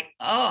like,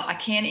 oh, I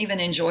can't even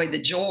enjoy the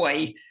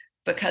joy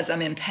because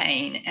I'm in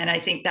pain. And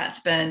I think that's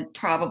been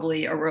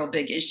probably a real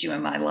big issue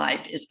in my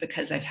life, is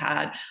because I've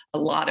had a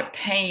lot of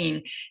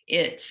pain.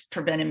 It's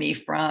prevented me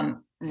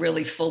from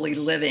really fully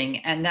living.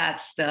 And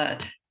that's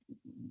the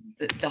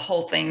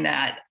whole thing,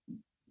 that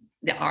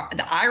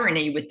the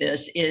irony with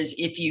this is,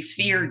 if you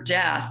fear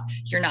death,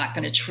 you're not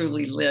going to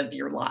truly live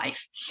your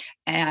life.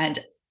 And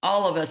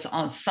all of us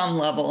on some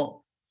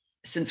level,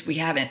 since we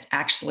haven't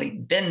actually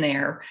been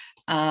there,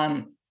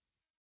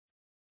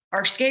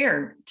 are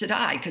scared to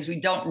die because we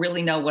don't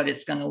really know what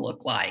it's going to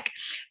look like.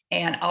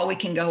 And all we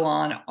can go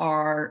on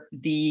are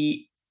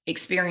the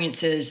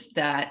experiences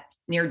that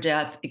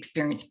near-death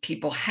experience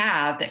people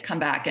have that come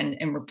back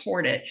and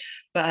report it.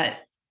 But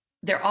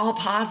they're all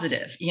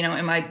positive.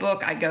 In my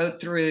book, I go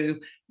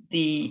through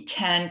the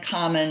 10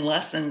 common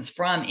lessons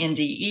from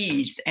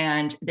NDEs,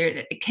 and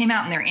it came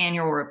out in their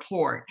annual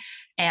report,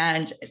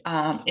 and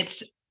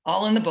it's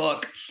all in the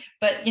book.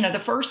 But, the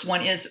first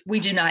one is, we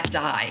do not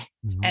die.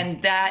 Mm-hmm.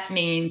 And that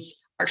means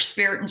our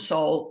spirit and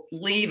soul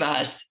leave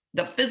us.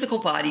 The physical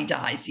body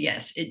dies.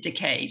 Yes, it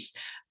decays,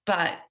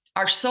 but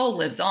our soul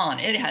lives on.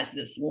 It has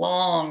this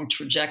long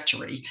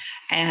trajectory,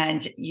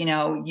 and you're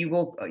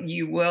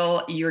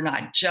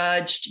not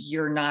judged.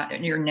 You're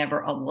never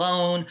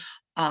alone.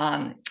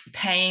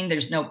 Pain,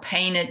 there's no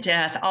pain at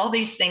death. All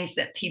these things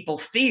that people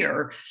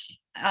fear,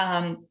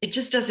 it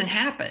just doesn't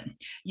happen.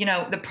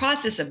 The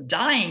process of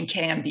dying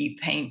can be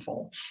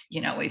painful.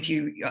 If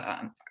you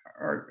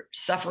are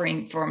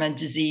suffering from a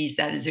disease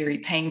that is very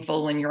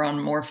painful and you're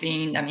on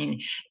morphine, I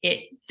mean,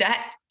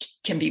 that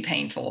can be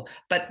painful.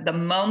 But the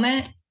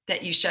moment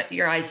that you shut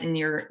your eyes and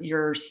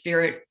your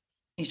spirit,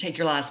 you take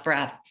your last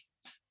breath,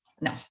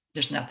 no,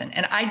 there's nothing.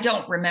 And I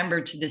don't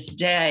remember to this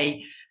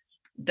day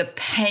the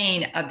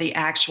pain of the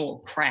actual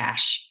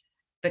crash,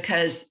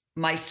 because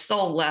my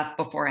soul left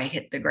before I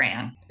hit the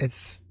ground.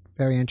 It's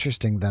very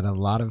interesting that a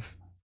lot of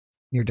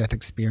near-death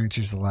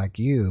experiencers like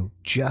you,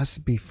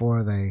 just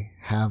before they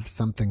have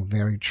something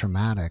very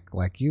traumatic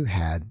like you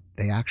had,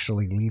 they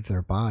actually leave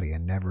their body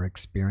and never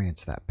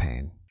experience that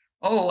pain.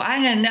 Oh, I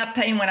had enough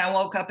pain when I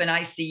woke up in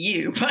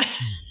ICU, but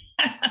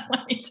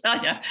let me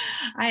tell you,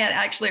 I had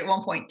actually at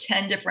one point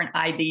 10 different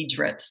IV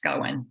drips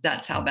going.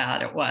 That's how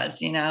bad it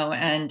was,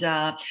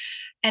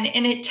 and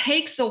it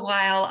takes a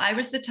while. I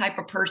was the type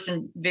of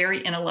person, very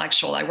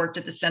intellectual. I worked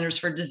at the Centers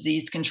for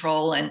Disease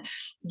Control and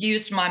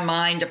used my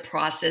mind to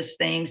process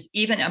things,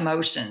 even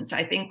emotions.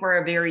 I think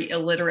we're a very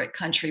illiterate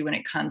country when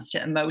it comes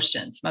to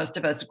emotions. Most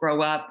of us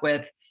grow up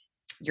with,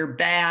 you're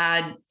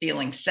bad,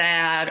 feeling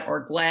sad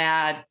or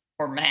glad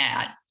or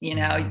mad.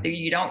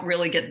 You don't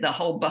really get the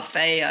whole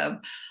buffet of,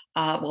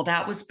 well,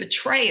 that was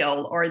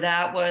betrayal, or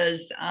that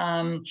was,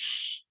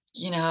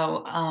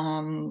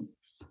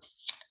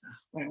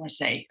 what do I want to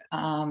say?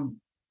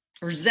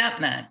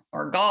 Resentment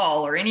or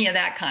gall or any of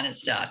that kind of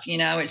stuff.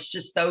 It's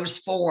just those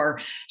four.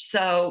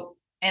 So,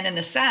 and in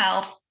the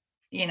South,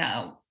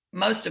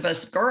 most of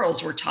us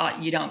girls were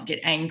taught you don't get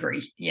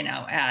angry,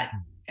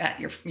 at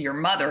your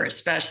mother,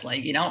 especially.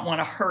 You don't want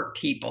to hurt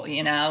people,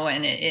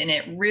 and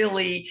it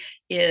really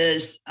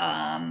is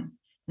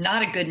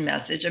not a good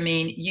message. I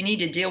mean, you need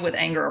to deal with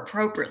anger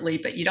appropriately,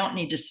 but you don't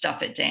need to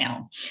stuff it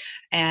down.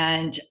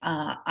 And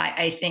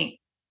I think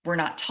we're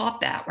not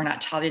taught that. We're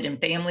not taught it in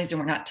families, and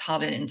we're not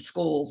taught it in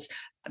schools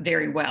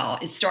very well.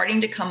 It's starting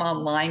to come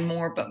online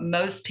more, but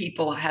most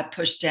people have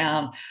pushed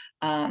down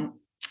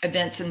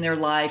events in their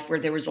life where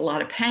there was a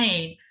lot of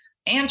pain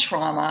and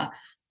trauma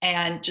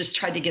and just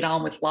tried to get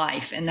on with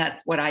life. And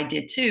that's what I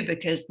did too,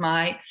 because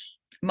my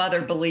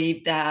mother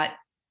believed that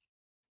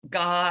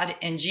God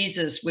and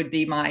Jesus would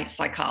be my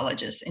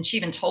psychologist. And she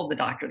even told the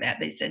doctor that.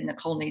 They said,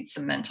 Nicole needs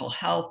some mental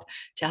health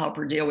to help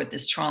her deal with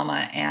this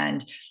trauma.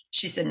 And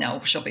she said,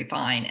 no, she'll be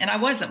fine. And I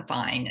wasn't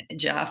fine,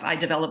 Jeff. I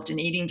developed an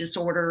eating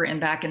disorder. And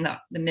back in the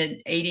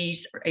mid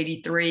 80s or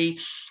 83,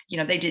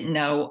 they didn't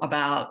know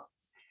about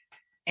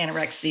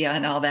anorexia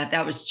and all that.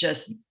 That was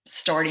just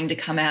starting to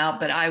come out.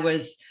 But I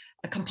was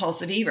a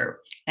compulsive eater.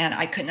 And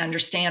I couldn't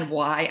understand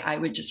why I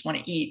would just want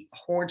to eat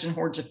hordes and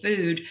hordes of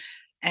food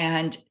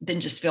and then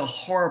just feel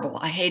horrible.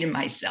 I hated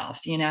myself,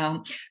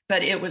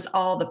 but it was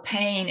all the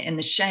pain and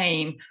the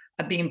shame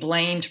of being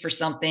blamed for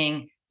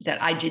something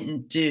that I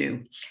didn't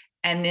do.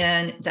 And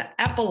then the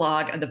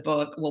epilogue of the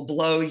book will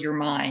blow your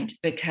mind,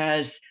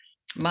 because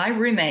my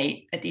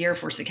roommate at the Air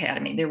Force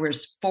Academy, there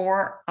was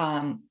 4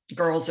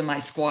 girls in my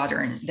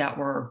squadron that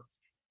were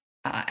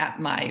at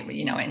my,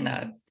 in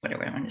the, what do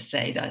I want to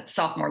say, the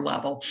sophomore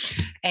level,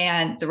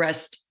 and the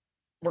rest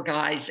were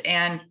guys.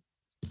 And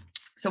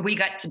so we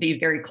got to be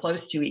very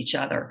close to each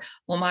other.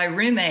 Well, my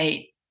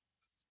roommate,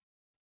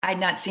 I'd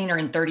not seen her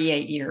in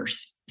 38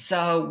 years.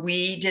 So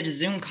we did a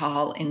Zoom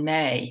call in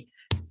May,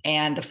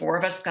 and the 4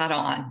 of us got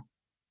on.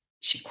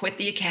 She quit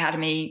the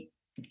academy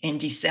in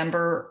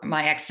December.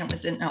 My accident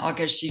was in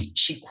August.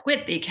 She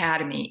quit the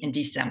academy in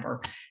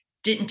December.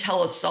 Didn't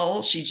tell a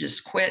soul. She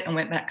just quit and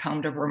went back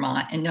home to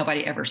Vermont, and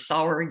nobody ever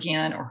saw her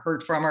again or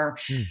heard from her.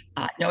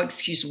 No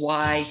excuse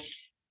why.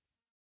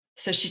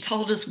 So she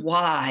told us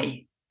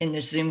why in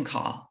this Zoom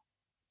call,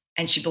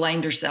 and she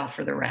blamed herself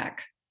for the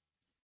wreck.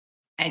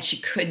 And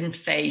she couldn't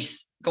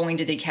face going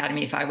to the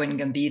academy if I wasn't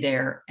going to be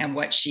there, and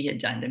what she had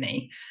done to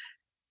me.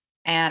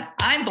 And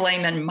I'm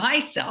blaming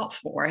myself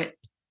for it.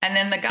 And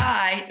then the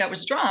guy that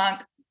was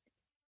drunk,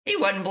 he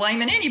wasn't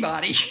blaming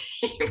anybody.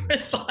 He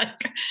was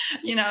like,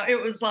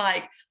 it was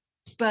like,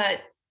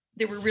 but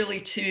there were really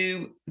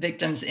 2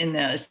 victims in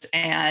this.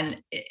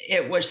 And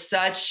it was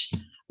such,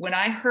 when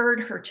I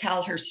heard her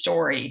tell her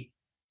story,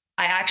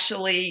 I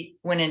actually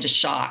went into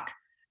shock.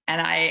 And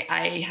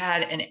I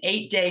had an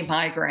 8-day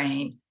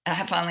migraine. And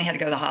I finally had to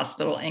go to the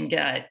hospital and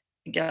get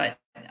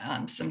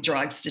some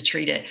drugs to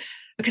treat it,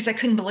 because I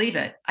couldn't believe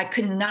it. I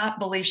could not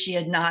believe she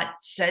had not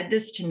said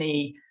this to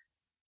me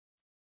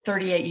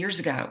 38 years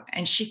ago.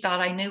 And she thought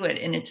I knew it.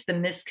 And it's the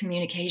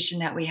miscommunication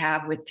that we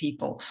have with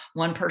people.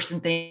 One person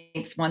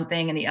thinks one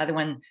thing and the other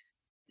one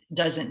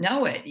doesn't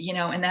know it,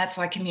 and that's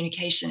why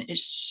communication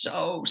is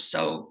so,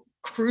 so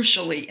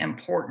crucially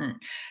important,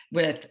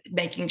 with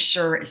making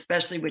sure,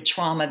 especially with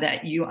trauma,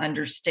 that you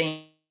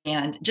understand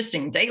just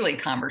in daily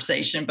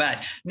conversation, but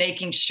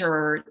making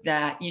sure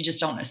that you just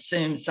don't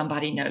assume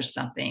somebody knows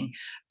something.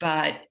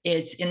 But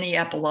it's in the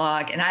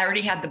epilogue, and I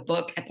already had the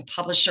book at the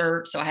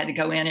publisher, so I had to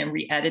go in and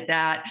re-edit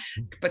that,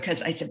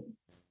 because I said,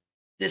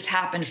 this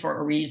happened for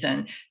a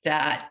reason.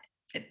 That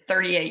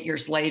 38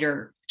 years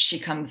later, she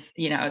comes,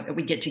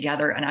 we get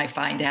together, and I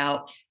find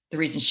out the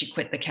reason she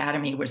quit the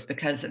academy was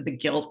because of the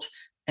guilt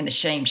and the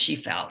shame she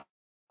felt,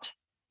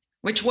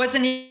 which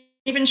wasn't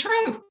even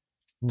true.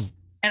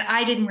 And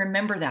I didn't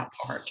remember that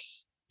part.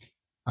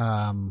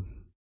 I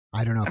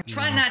don't know. I'm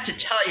trying not to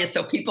tell you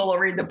so people will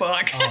read the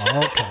book.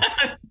 Oh, okay.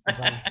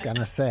 I was going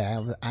to say,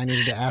 I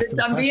needed to ask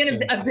some questions. I'm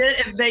being a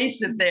bit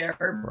evasive there,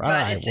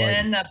 right, but it's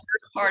in the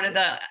first part of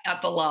the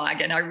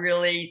epilogue. And I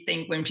really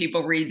think when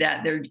people read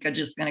that, they're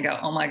just going to go,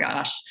 oh my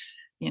gosh,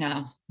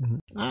 Mm-hmm.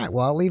 All right.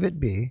 Well, I'll leave it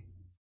be.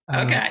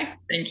 Okay.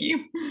 Thank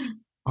you.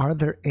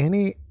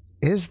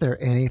 Is there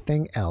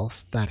anything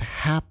else that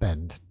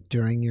happened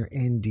during your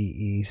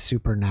NDE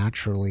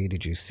supernaturally?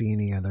 Did you see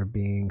any other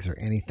beings or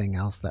anything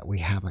else that we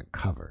haven't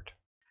covered?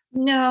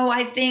 No,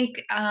 I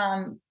think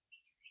that's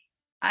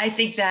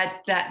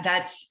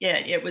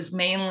it. It was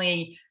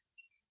mainly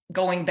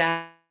going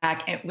back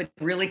with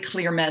really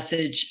clear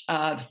message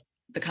of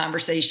the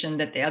conversation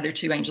that the other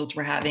 2 angels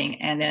were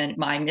having, and then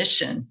my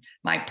mission,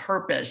 my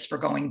purpose for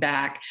going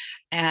back.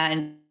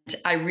 And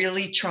I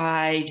really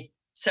tried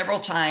several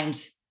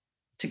times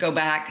to go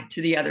back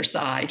to the other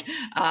side,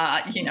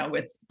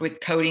 with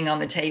coding on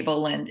the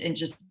table and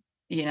just,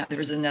 there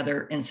was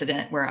another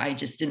incident where they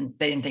didn't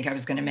think I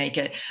was going to make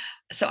it.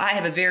 So I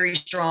have a very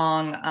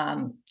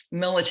strong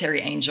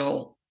military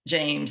angel,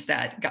 James,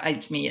 that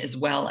guides me as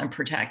well and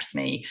protects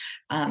me,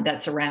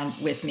 that's around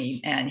with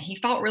me. And he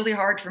fought really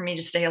hard for me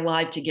to stay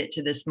alive to get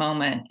to this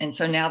moment. And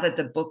so now that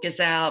the book is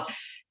out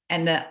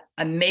and the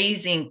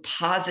amazing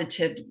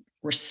positive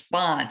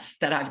response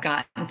that I've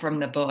gotten from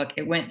the book,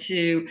 it went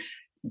to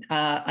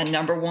a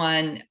number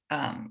one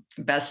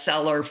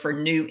bestseller for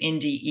new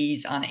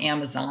NDEs on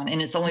Amazon,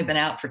 and it's only been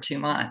out for 2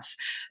 months.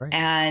 Right.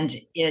 And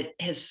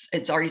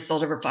it's already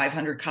sold over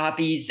 500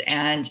 copies,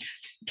 and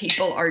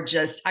people are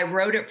just, I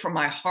wrote it from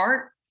my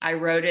heart. I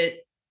wrote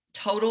it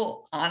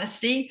total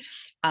honesty.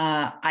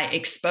 I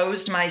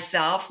exposed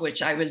myself,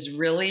 which I was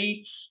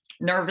really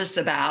nervous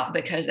about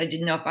because I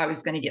didn't know if I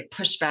was going to get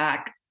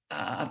pushback.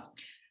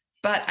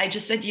 But I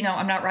just said,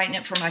 I'm not writing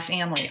it for my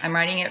family. I'm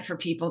writing it for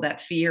people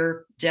that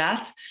fear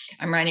death.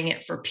 I'm writing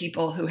it for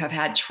people who have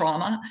had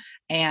trauma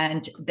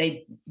and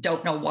they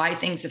don't know why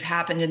things have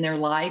happened in their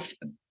life.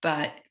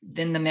 But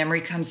then the memory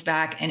comes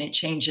back and it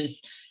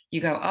changes. You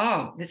go,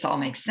 oh, this all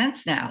makes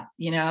sense now,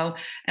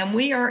 and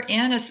we are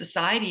in a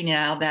society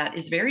now that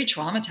is very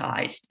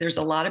traumatized. There's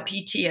a lot of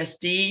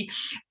PTSD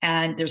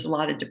and there's a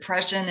lot of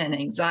depression and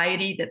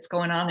anxiety that's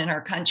going on in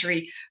our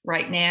country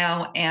right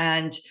now.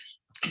 And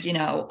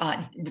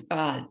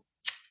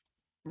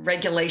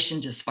regulation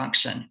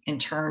dysfunction in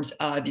terms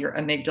of your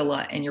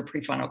amygdala and your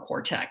prefrontal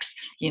cortex,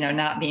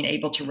 not being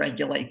able to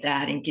regulate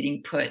that and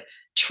getting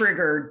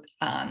triggered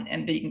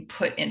and being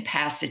put in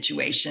past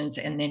situations.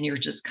 And then you're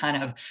just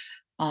kind of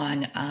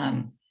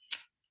on,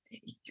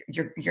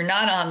 you're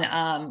not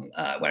on,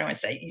 what do I want to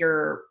say?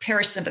 Your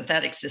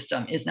parasympathetic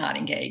system is not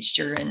engaged.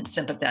 You're in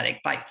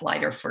sympathetic, fight,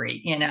 flight, or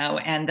free,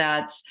 and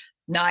that's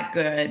not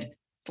good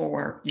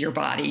for your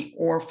body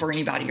or for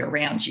anybody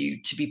around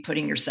you to be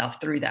putting yourself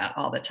through that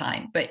all the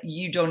time, but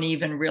you don't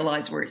even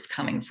realize where it's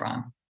coming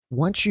from.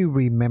 Once you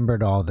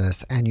remembered all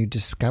this and you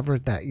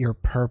discovered that your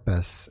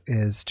purpose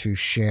is to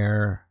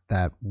share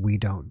that we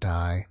don't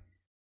die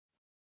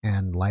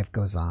and life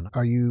goes on,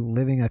 are you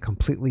living a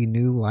completely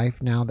new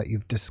life now that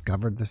you've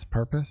discovered this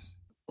purpose?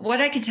 What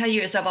I can tell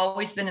you is I've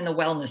always been in the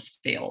wellness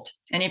field.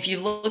 And if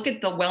you look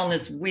at the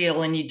wellness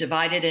wheel and you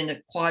divide it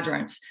into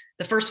quadrants,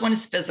 the first one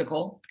is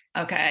physical.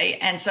 Okay.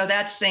 And so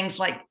that's things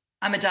like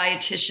I'm a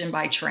dietitian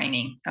by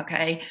training.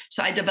 Okay.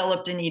 So I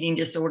developed an eating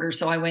disorder.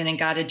 So I went and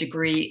got a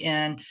degree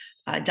in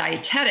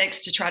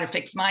dietetics to try to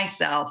fix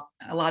myself.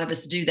 A lot of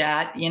us do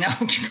that,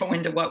 go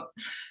into what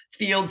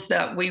fields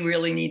that we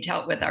really need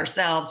help with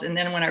ourselves. And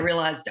then when I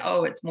realized,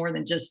 oh, it's more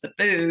than just the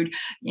food,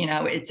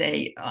 it's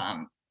a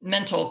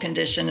mental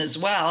condition as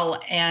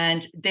well.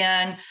 And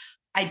then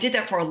I did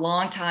that for a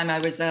long time. I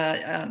was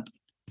a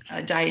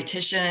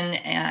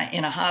dietitian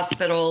in a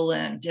hospital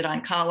and did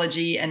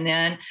oncology. And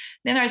then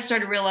I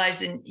started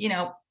realizing,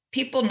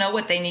 people know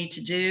what they need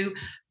to do,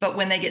 but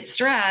when they get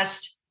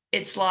stressed,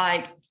 it's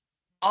like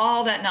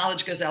all that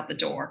knowledge goes out the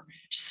door.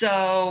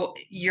 So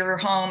you're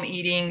home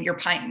eating your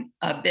pint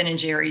of Ben and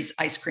Jerry's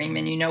ice cream,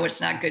 and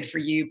it's not good for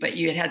you, but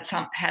you had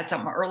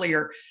something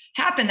earlier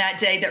happen that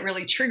day that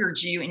really triggered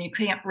you, and you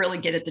can't really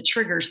get at the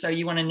trigger, so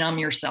you want to numb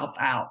yourself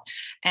out.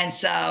 And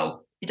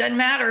so it doesn't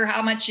matter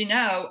how much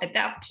at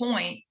that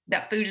point,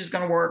 that food is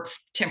going to work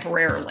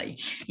temporarily,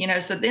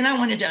 so then I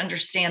wanted to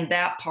understand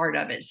that part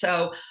of it.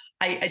 So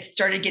I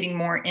started getting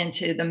more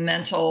into the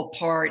mental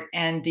part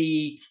and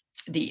the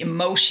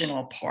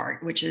emotional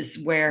part, which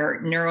is where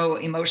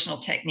neuro-emotional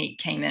technique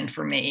came in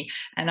for me.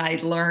 And I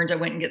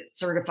went and get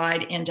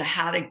certified into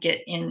how to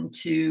get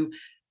into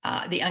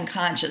the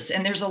unconscious.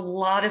 And there's a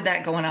lot of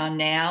that going on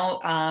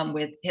now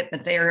with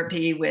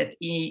hypnotherapy, with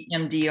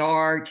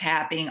EMDR,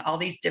 tapping, all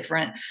these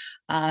different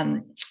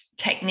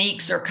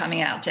techniques are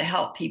coming out to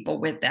help people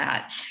with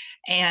that.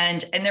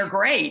 And they're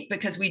great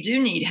because we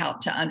do need help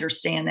to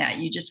understand that.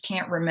 You just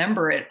can't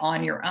remember it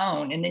on your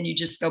own. And then you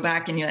just go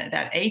back and you're at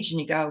that age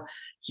and you go,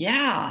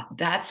 yeah,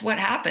 that's what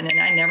happened. And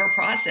I never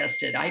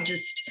processed it. I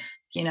just,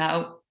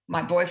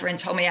 my boyfriend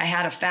told me I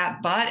had a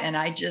fat butt and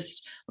I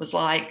just was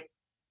like,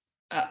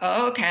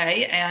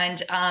 okay.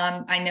 And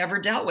I never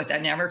dealt with it. I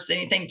never said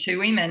anything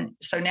to him. And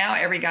so now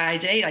every guy I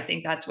date, I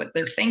think that's what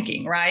they're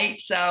thinking. Right.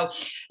 So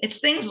it's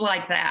things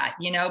like that,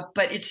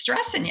 but it's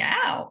stressing you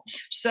out.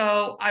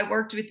 So I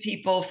worked with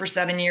people for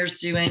 7 years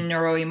doing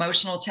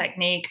neuro-emotional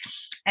technique.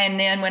 And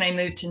then when I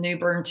moved to New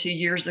Bern 2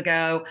 years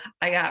ago,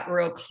 I got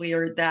real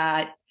clear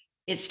that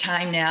it's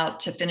time now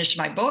to finish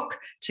my book,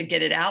 to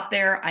get it out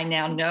there. I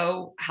now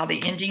know how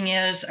the ending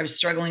is. I was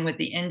struggling with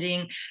the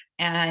ending.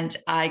 And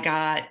I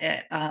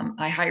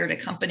hired a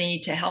company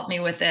to help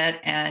me with it.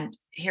 And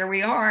here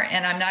we are.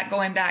 And I'm not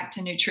going back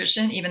to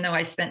nutrition, even though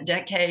I spent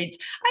decades.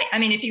 I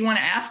mean, if you want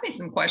to ask me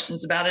some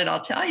questions about it,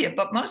 I'll tell you.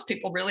 But most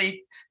people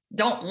really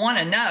don't want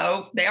to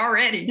know. They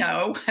already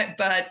know.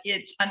 But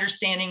it's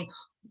understanding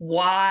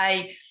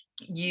why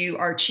you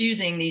are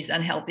choosing these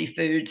unhealthy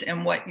foods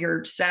and what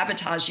you're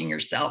sabotaging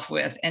yourself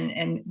with.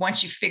 And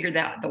once you figure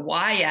that the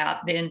why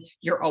out, then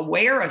you're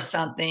aware of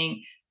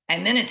something,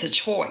 and then it's a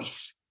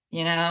choice.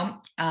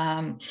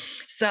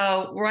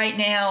 So right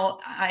now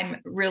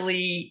I'm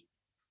really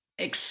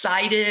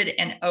excited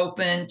and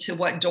open to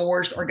what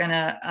doors are going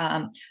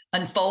to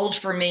unfold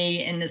for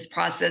me in this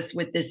process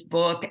with this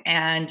book,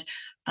 and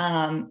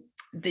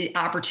the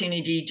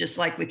opportunity, just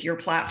like with your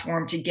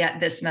platform, to get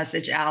this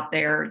message out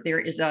there. There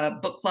is a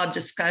book club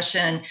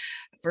discussion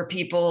for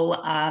people.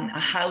 I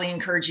highly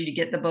encourage you to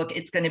get the book.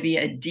 It's going to be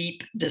a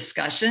deep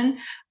discussion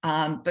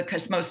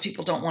because most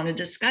people don't want to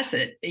discuss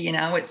it.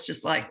 It's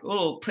just like,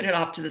 oh, put it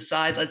off to the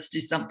side. Let's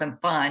do something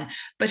fun.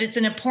 But it's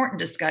an important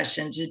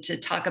discussion to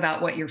talk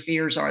about what your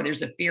fears are.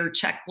 There's a fear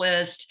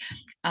checklist.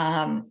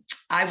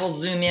 I will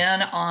zoom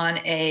in on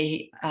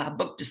a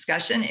book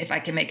discussion if I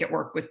can make it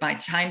work with my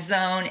time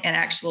zone and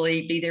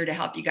actually be there to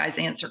help you guys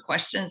answer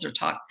questions or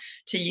talk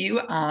to you.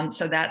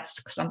 So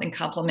that's something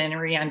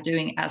complimentary I'm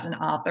doing as an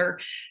author.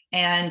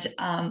 And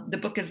the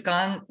book has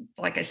gone,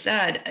 like I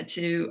said,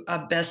 to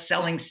a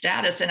best-selling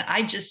status. And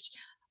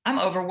I'm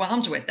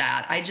overwhelmed with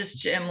that. I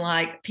just am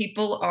like,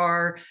 people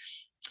are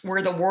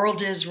where the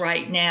world is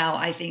right now.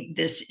 I think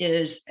this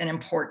is an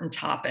important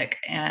topic.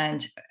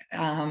 And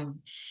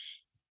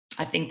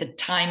I think the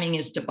timing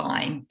is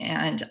divine,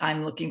 and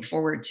I'm looking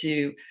forward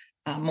to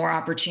more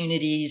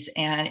opportunities.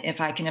 And if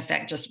I can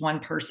affect just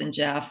one person,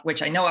 Jeff,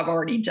 which I know I've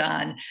already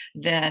done,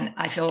 then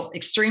I feel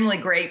extremely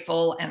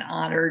grateful and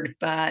honored.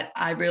 But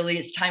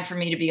it's time for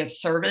me to be of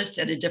service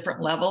at a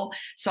different level.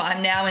 So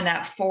I'm now in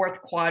that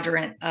fourth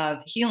quadrant of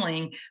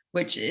healing,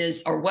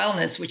 or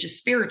wellness, which is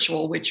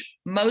spiritual, which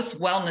most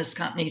wellness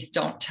companies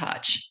don't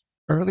touch.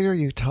 Earlier,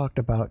 you talked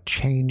about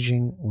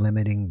changing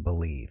limiting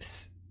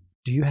beliefs.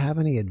 Do you have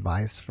any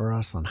advice for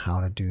us on how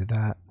to do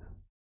that?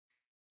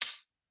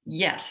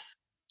 Yes.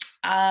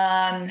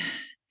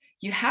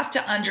 You have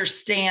to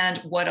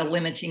understand what a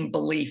limiting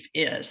belief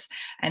is.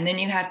 And then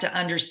you have to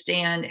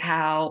understand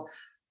how,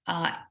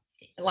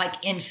 like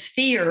in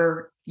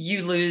fear,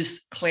 you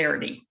lose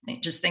clarity.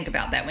 Just think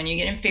about that. When you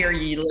get in fear,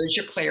 you lose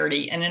your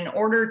clarity. And in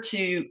order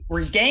to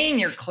regain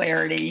your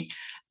clarity,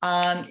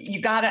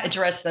 you got to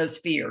address those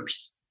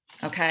fears.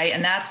 Okay.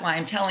 And that's why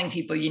I'm telling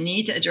people you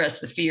need to address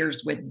the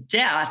fears with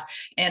death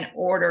in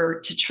order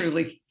to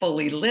truly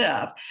fully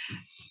live.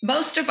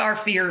 Most of our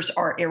fears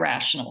are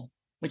irrational.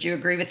 Would you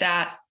agree with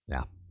that?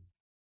 Yeah.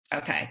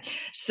 Okay.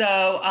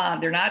 So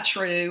they're not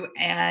true,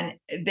 and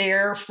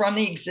they're from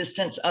the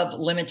existence of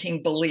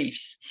limiting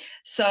beliefs.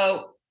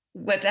 So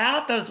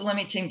without those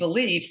limiting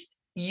beliefs,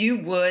 you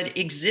would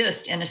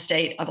exist in a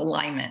state of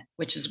alignment,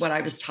 which is what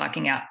I was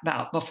talking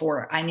about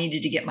before. I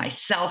needed to get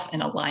myself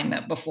in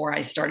alignment before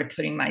I started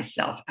putting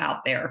myself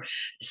out there.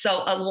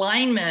 So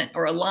alignment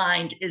or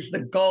aligned is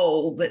the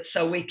goal,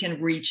 so we can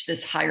reach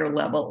this higher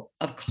level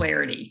of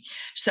clarity.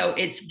 So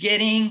it's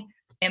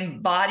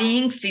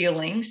embodying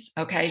feelings.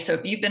 Okay. So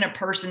if you've been a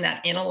person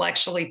that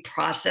intellectually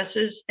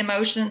processes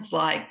emotions,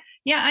 like,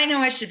 yeah, I know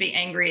I should be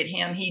angry at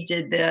him. He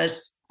did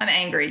this. I'm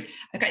angry.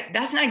 Okay.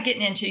 That's not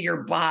getting into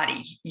your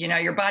body.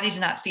 Your body's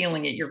not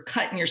feeling it. You're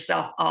cutting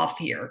yourself off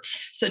here.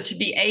 So to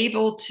be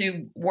able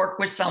to work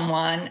with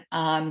someone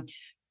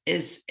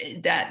is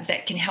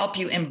that can help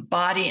you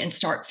embody and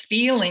start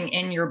feeling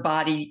in your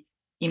body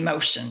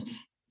emotions.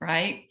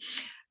 Right.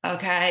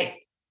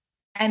 Okay.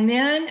 And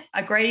then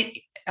a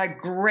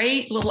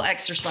great little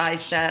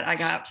exercise that I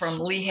got from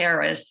Lee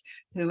Harris,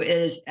 who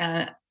is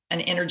an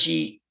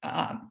energy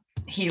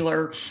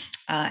healer,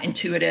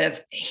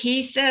 intuitive.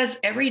 He says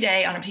every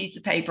day on a piece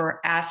of paper,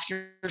 ask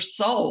your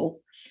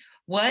soul,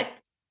 what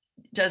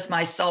does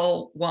my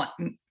soul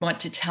want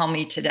to tell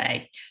me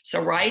today?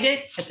 So write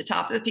it at the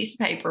top of the piece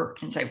of paper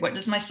and say, what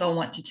does my soul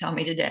want to tell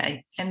me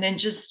today? And then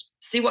just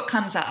see what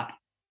comes up.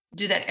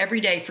 Do that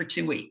every day for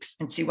 2 weeks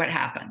and see what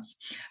happens.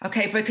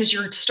 Okay, because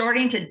you're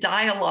starting to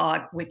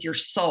dialogue with your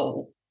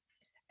soul.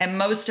 And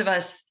most of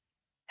us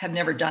have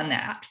never done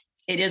that.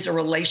 It is a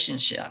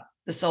relationship.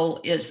 The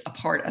soul is a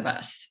part of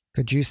us.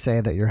 Could you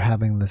say that you're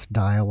having this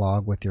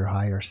dialogue with your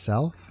higher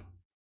self?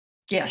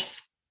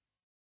 Yes.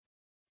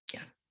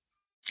 Yeah.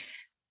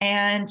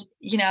 And,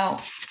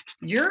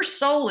 your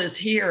soul is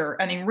here.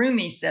 I mean,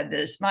 Rumi said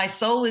this, my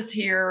soul is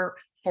here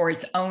for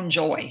its own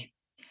joy.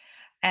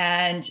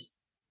 And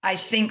I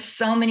think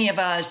so many of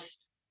us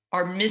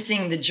are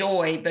missing the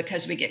joy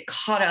because we get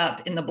caught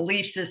up in the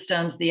belief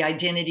systems, the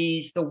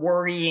identities, the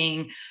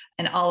worrying,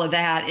 and all of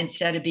that,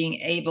 instead of being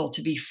able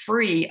to be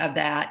free of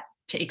that,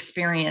 to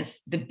experience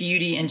the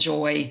beauty and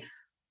joy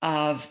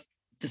of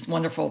this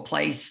wonderful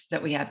place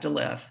that we have to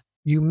live.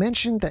 You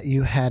mentioned that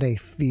you had a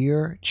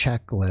fear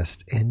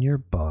checklist in your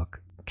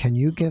book. Can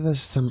you give us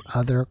some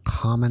other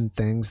common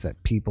things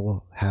that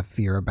people have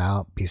fear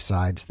about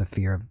besides the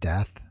fear of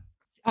death?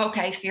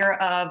 Okay, fear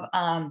of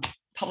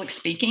public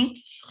speaking.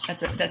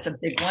 That's a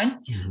big one.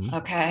 Mm-hmm.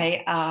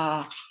 Okay,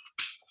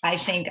 I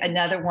think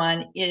another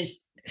one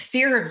is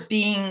fear of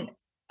being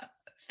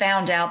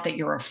found out that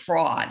you're a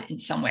fraud in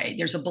some way.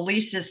 There's a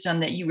belief system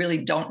that you really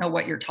don't know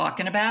what you're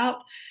talking about.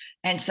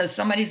 And so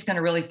somebody's going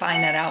to really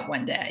find that out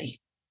one day.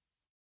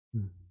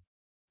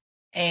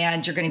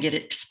 And you're going to get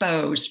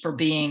exposed for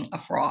being a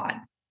fraud.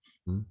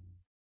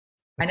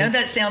 I know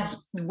that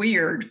sounds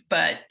weird,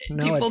 but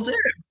people do.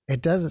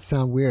 It doesn't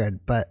sound weird,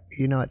 but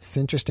it's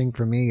interesting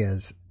for me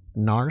is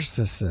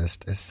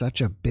narcissist is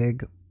such a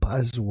big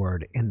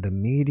buzzword in the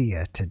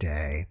media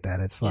today that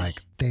it's like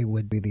they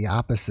would be the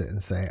opposite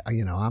and say,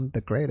 I'm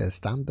the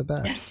greatest, I'm the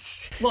best.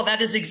 Yes. Well,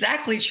 that is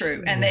exactly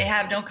true. And they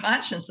have no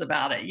conscience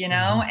about it,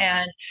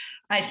 and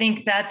I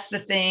think that's the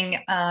thing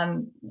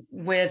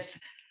with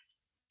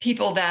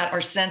people that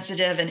are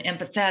sensitive and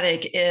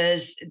empathetic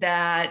is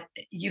that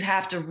you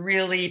have to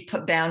really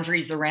put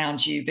boundaries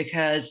around you,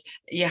 because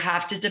you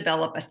have to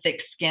develop a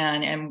thick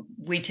skin, and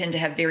we tend to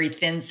have very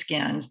thin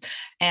skins.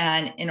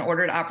 And in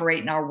order to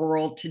operate in our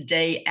world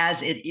today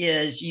as it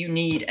is, you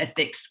need a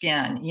thick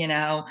skin,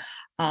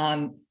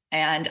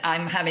 and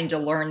I'm having to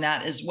learn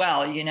that as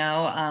well.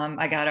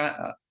 I got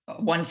a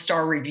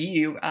 1-star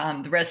review.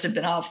 The rest have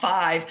been all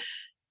 5.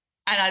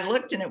 And I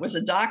looked, and it was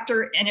a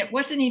doctor, and it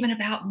wasn't even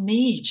about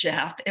me,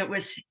 Jeff. It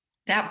was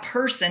that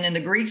person and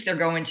the grief they're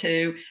going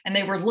to, and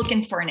they were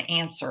looking for an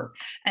answer.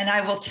 And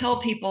I will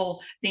tell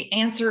people the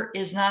answer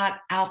is not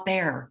out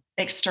there,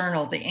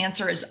 external. The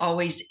answer is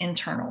always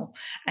internal.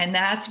 And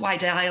that's why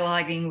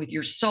dialoguing with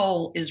your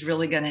soul is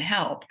really going to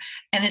help.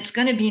 And it's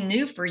going to be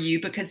new for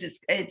you, because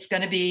it's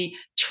going to be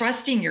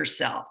trusting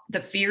yourself,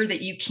 the fear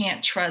that you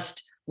can't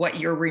trust what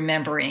you're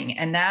remembering.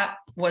 And that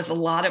was a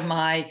lot of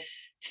my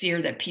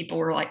fear, that people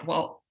were like,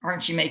 well,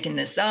 aren't you making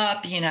this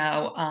up?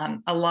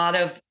 A lot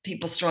of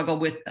people struggle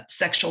with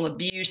sexual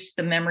abuse,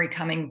 the memory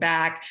coming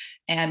back,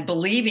 and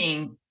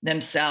believing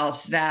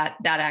themselves that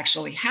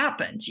actually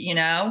happened,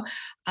 So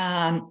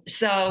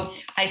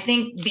I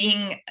think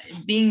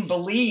being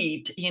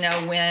believed,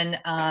 when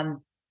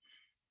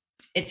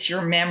it's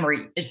your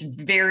memory, it's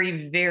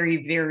very,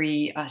 very,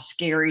 very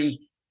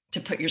scary to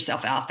put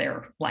yourself out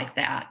there like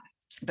that,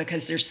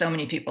 because there's so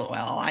many people,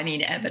 well, I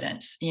need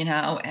evidence,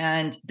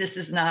 and this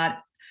is not,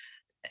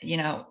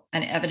 an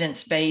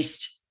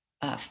evidence-based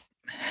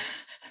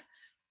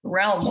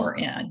realm we're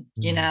in,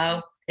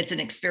 it's an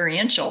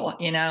experiential,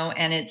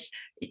 and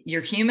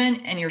you're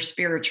human and you're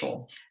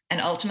spiritual. And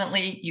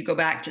ultimately you go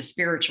back to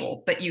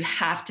spiritual, but you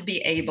have to be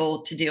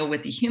able to deal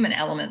with the human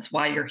elements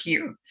while you're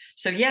here.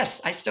 So yes,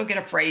 I still get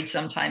afraid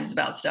sometimes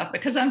about stuff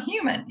because I'm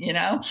human,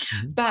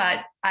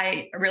 but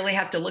I really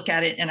have to look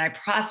at it, and I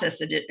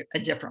process it a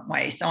different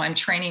way. So I'm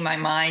training my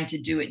mind to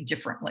do it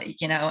differently,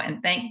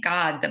 and thank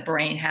God the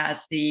brain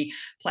has the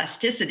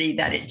plasticity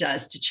that it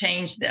does to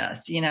change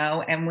this,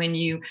 and when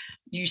you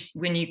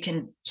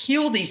can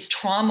heal these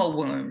trauma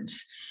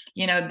wounds,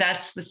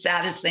 that's the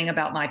saddest thing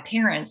about my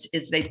parents,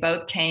 is they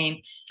both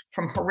came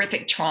from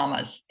horrific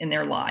traumas in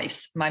their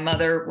lives. My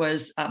mother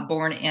was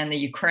born in the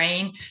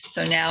Ukraine.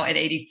 So now at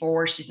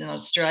 84, she's in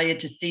Australia.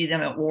 To see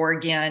them at war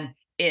again,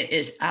 it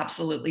is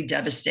absolutely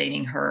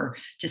devastating her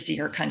to see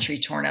her country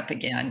torn up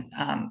again.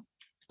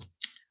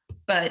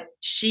 But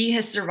she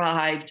has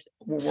survived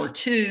World War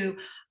II,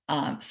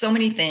 so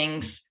many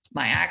things,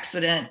 my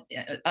accident,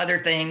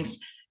 other things.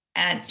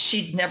 And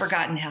she's never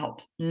gotten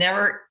help,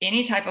 never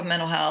any type of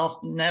mental health,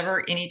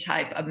 never any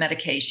type of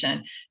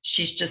medication.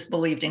 She's just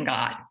believed in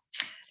God.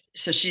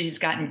 So she's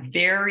gotten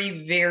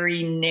very,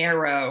 very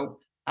narrow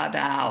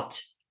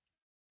about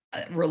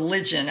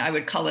religion. I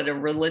would call it a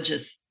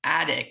religious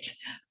addict,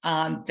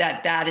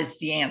 that is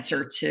the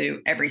answer to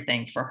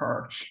everything for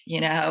her,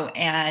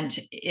 and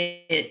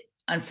it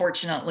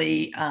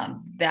unfortunately,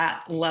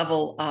 that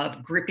level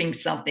of gripping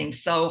something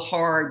so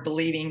hard,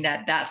 believing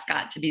that that's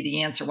got to be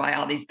the answer why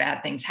all these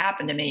bad things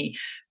happen to me.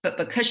 But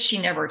because she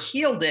never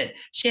healed it,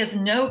 she has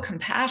no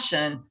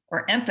compassion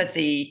or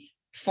empathy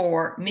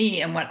for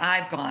me and what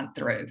I've gone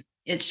through.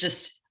 It's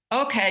just,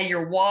 okay,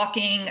 you're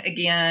walking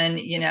again,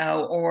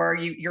 or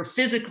you're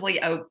physically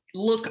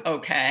look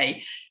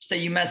okay, so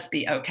you must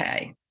be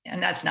okay.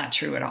 And that's not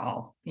true at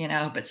all,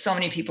 but so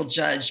many people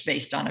judge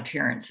based on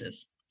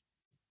appearances.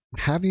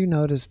 Have you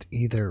noticed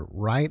either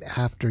right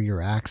after your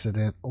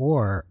accident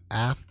or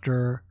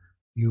after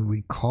you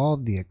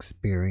recalled the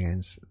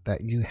experience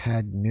that you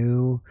had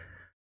new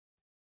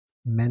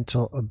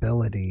mental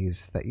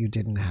abilities that you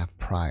didn't have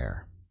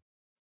prior?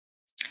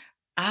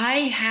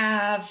 I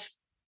have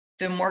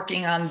been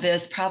working on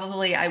this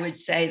probably, I would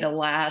say, the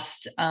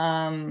last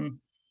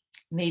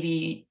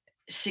maybe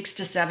 6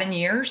 to 7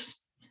 years.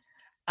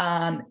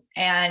 And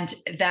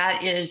that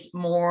is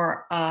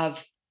more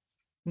of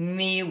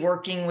me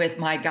working with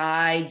my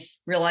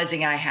guides,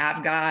 realizing I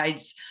have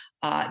guides,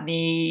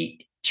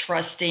 me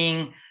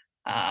trusting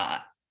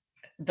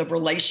the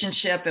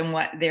relationship and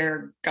what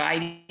they're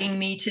guiding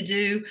me to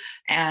do.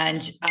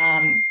 And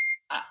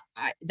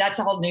that's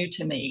all new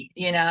to me,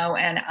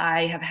 and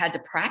I have had to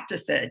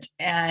practice it.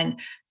 And,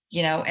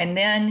 and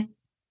then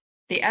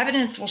the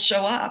evidence will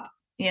show up.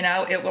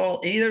 It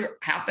will either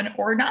happen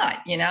or not,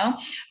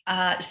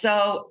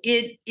 so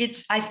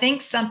it's, I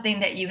think,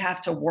 something that you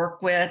have to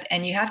work with,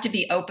 and you have to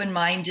be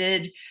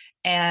open-minded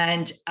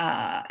and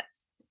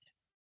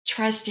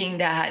trusting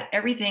that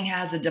everything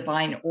has a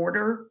divine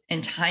order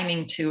and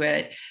timing to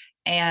it.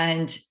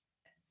 And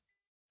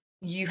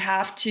you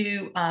have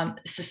to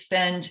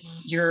suspend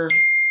your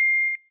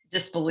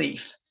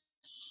disbelief,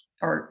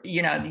 or,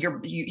 you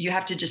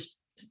have to just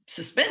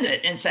suspend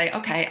it and say,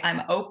 okay,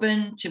 I'm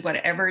open to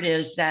whatever it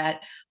is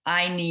that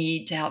I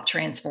need to help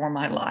transform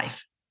my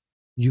life.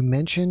 You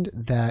mentioned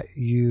that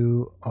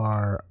you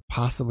are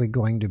possibly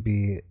going to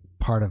be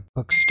part of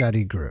book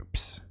study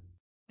groups.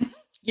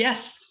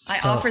 Yes, I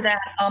offer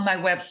that on my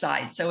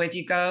website. So if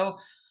you go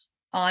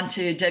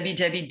onto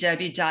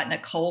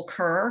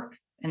www.NicoleKerr,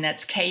 and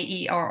that's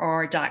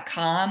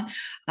KERR.com,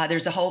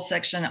 there's a whole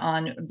section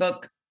on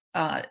book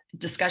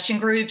discussion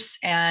groups,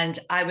 and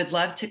I would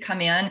love to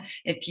come in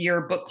if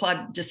your book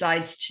club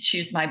decides to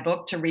choose my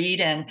book to read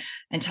and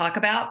talk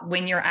about.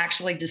 When you're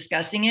actually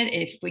discussing it,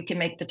 if we can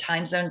make the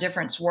time zone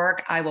difference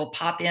work, I will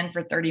pop in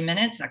for 30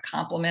 minutes, a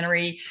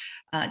complimentary,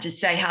 to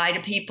say hi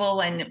to people,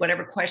 and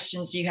whatever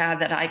questions you have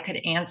that I could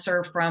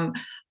answer from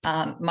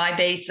my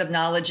base of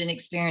knowledge and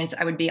experience,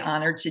 I would be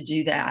honored to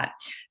do that.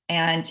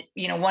 And,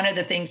 one of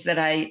the things that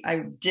I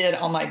did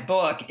on my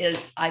book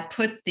is I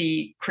put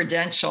the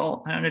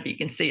credential, I don't know if you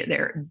can see it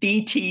there,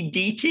 BTDT.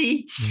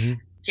 Mm-hmm. Do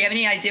you have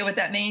any idea what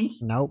that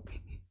means? Nope.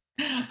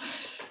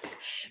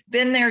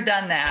 Been there,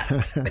 done that,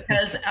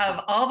 because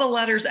of all the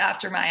letters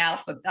after my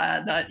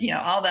alphabet,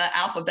 all the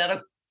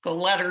alphabetical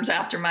letters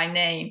after my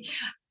name.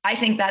 I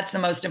think that's the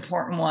most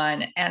important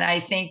one. And I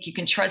think you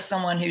can trust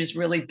someone who's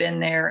really been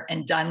there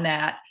and done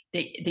that.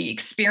 The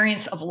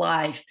experience of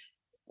life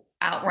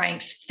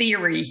outranks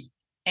theory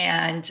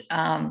and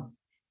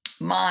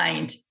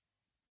mind,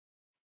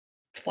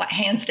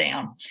 hands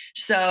down.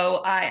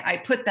 So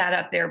I put that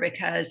up there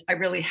because I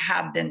really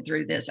have been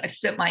through this. I've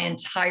spent my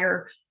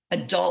entire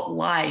adult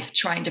life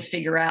trying to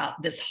figure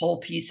out this whole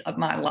piece of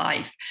my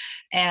life.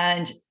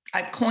 And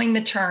I've coined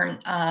the term,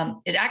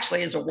 it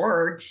actually is a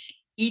word,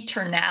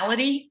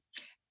 eternality.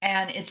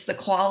 And it's the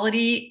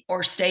quality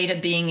or state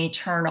of being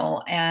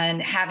eternal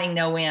and having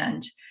no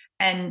end.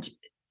 And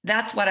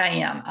that's what I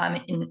am.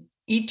 I'm an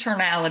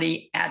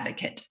eternality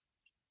advocate,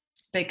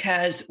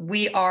 because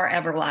we are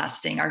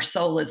everlasting. Our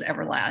soul is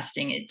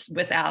everlasting. It's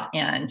without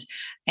end.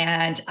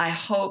 And I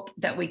hope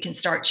that we can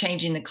start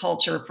changing the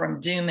culture from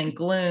doom and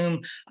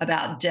gloom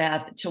about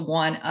death to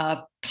one of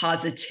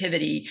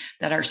positivity,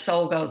 that our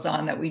soul goes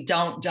on, that we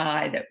don't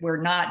die, that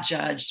we're not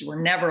judged,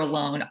 we're never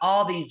alone.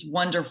 All these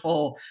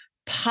wonderful,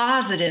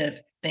 positive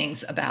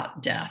things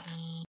about death.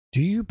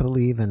 Do you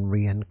believe in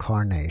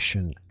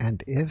reincarnation?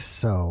 And if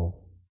so,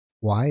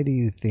 why do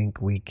you think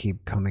we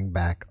keep coming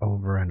back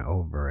over and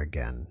over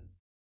again?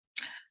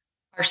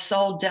 Our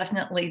soul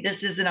definitely,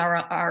 this isn't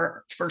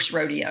our first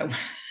rodeo.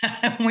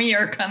 We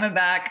are coming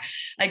back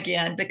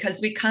again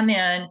because we come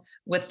in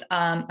with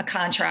a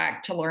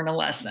contract to learn a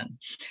lesson.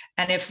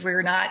 And if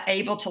we're not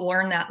able to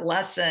learn that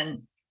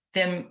lesson,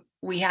 then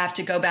we have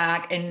to go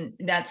back. And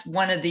that's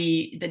one of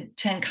the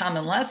 10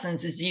 common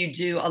lessons, is you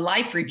do a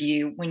life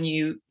review when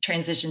you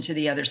transition to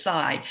the other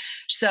side.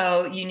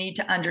 So you need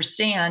to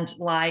understand,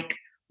 like,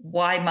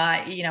 why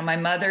my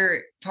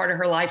mother, part of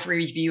her life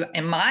review,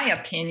 in my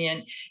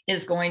opinion,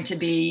 is going to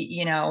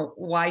be,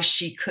 why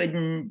she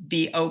couldn't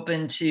be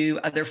open to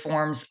other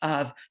forms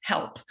of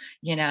help,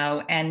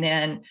 and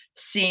then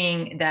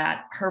seeing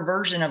that her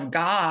version of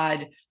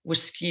God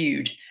was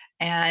skewed.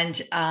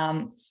 And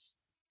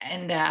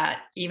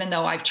that even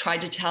though I've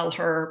tried to tell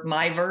her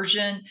my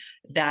version,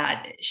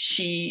 that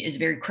she is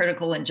very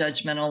critical and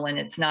judgmental, and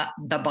it's not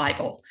the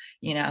Bible.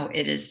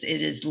 It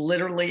is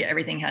literally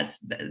everything has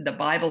the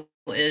Bible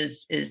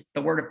is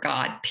the word of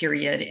God,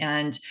 period.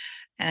 And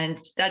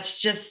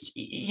that's just,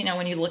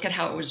 when you look at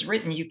how it was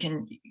written, you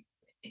can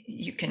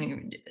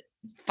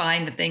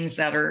find the things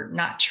that are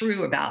not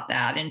true about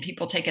that, and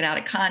people take it out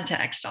of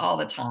context all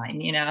the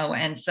time,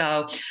 and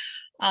so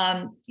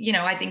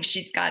I think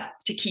she's got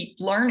to keep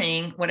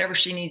learning whatever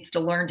she needs to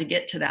learn to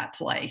get to that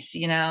place,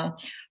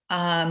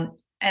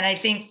 and I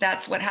think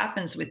that's what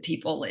happens with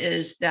people,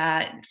 is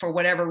that for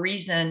whatever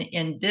reason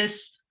in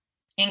this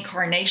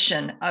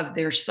incarnation of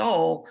their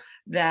soul,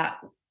 that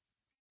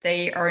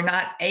they are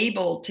not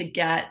able to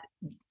get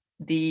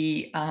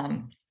the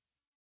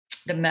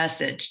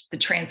message, the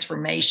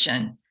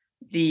transformation,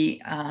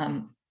 the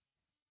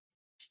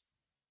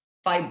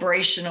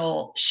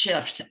vibrational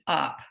shift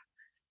up.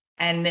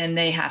 And then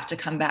they have to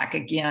come back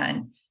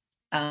again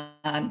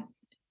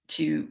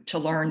to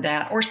learn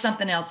that, or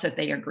something else that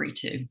they agree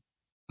to.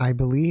 I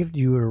believe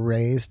you were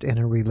raised in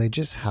a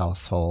religious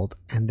household,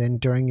 and then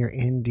during your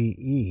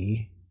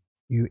NDE,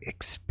 you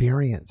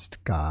experienced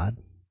God,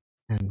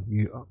 and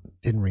you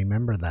didn't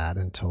remember that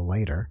until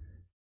later.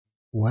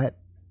 What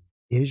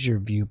is your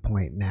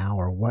viewpoint now,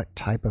 or what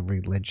type of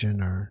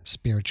religion or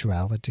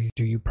spirituality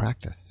do you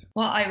practice?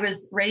 Well, I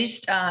was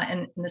raised,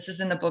 and this is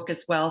in the book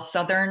as well,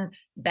 Southern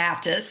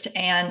Baptist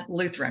and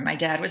Lutheran. My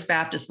dad was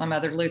Baptist, my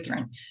mother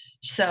Lutheran.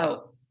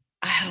 So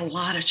I had a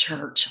lot of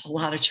church.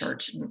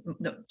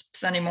 The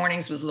Sunday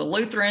mornings was the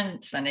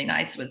Lutheran, Sunday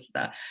nights was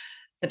the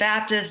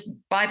Baptist,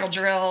 Bible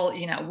drill,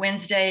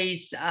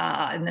 Wednesdays.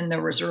 And then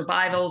there was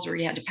revivals where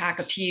you had to pack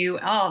a pew,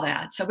 all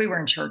that. So we were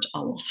in church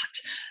a lot.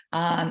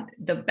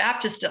 The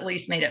Baptist at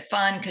least made it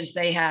fun because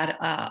they had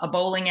a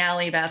bowling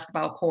alley,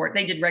 basketball court.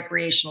 They did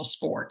recreational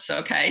sports.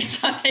 Okay.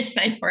 So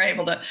they were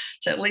able to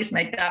at least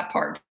make that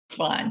part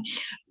fun.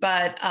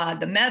 But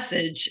the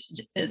message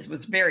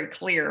was very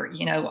clear.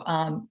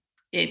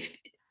 If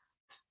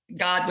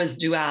God was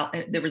dual.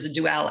 There was a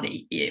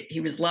duality. He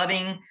was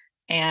loving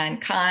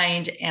and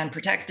kind and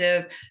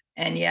protective,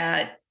 and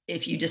yet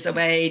if you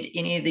disobeyed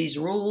any of these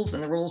rules,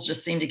 and the rules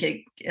just seemed to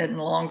get getting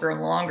longer and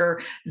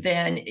longer,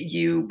 then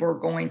you were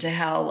going to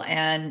hell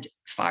and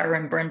fire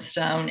and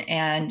brimstone,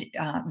 and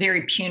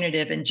very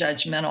punitive and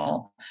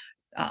judgmental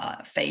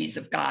phase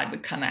of God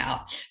would come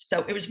out.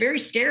 So it was very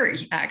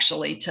scary,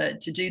 actually, to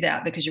do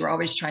that, because you're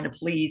always trying to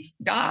please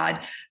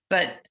God.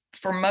 But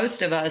for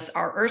most of us,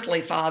 our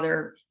earthly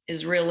father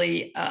is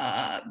really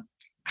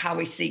how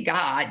we see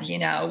God,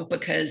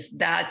 because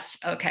that's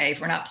okay.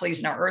 If we're not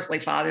pleasing our earthly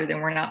father,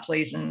 then we're not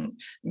pleasing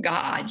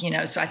God,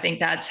 So I think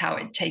that's how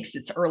it takes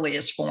its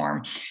earliest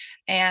form.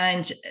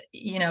 And,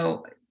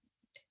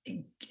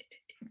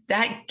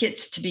 that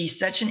gets to be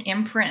such an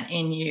imprint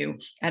in you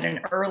at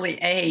an early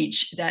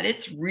age that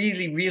it's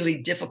really, really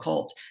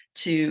difficult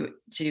to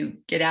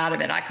get out of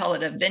it. I call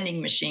it a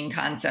vending machine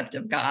concept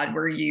of God,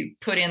 where you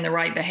put in the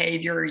right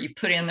behavior, you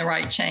put in the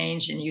right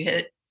change, and you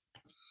hit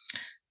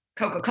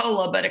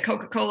Coca-Cola, but a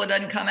Coca-Cola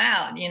doesn't come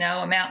out,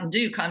 a Mountain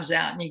Dew comes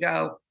out, and you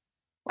go,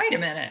 wait a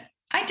minute,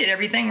 I did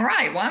everything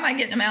right. Why am I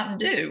getting a Mountain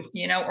Dew,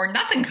 or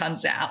nothing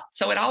comes out?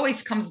 So it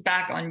always comes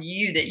back on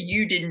you that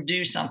you didn't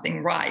do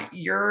something right.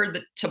 You're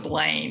to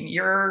blame.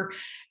 You're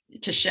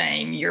to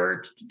shame.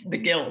 You're the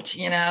guilt,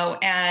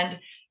 and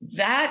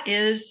that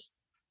is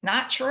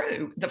not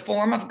true. The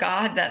form of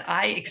God that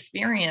I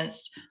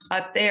experienced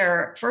up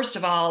there, first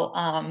of all,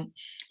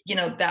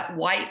 that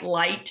white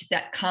light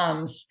that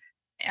comes,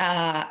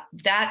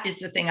 that is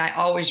the thing I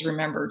always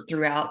remembered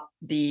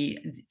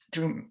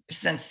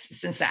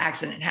since the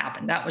accident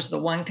happened. That was the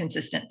one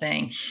consistent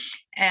thing.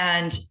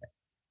 And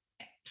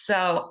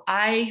so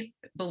I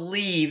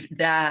believe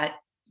that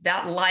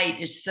light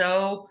is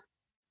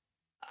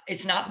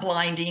it's not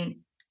blinding.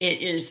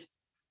 It is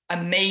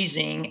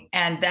amazing.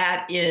 And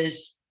that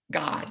is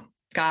God.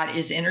 God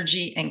is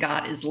energy, and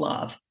God is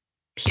love,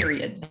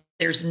 period.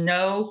 There's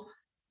no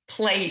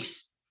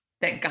place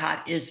that God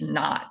is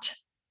not.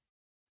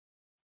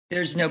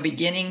 There's no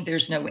beginning,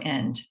 there's no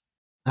end.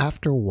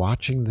 After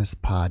watching this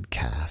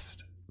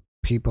podcast,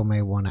 people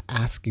may want to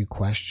ask you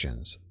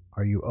questions.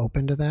 Are you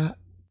open to that?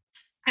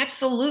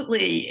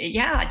 Absolutely.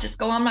 Yeah. Just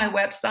go on my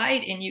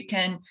website, and you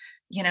can,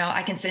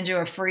 I can send you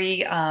a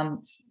free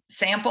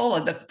sample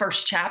of the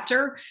first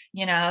chapter.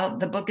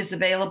 The book is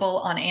available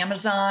on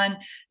Amazon.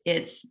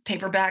 It's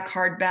paperback,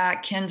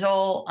 hardback,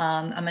 Kindle.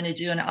 I'm going to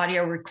do an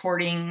audio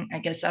recording, I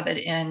guess, of it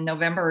in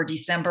November or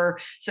December.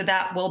 So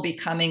that will be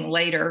coming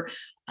later.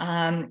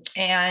 And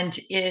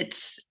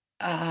it's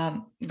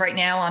right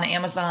now on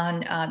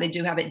Amazon. They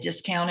do have it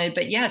discounted,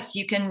 but yes,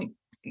 you can.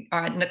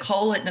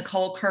 Nicole at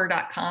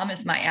NicoleKerr.com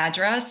is my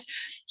address.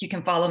 You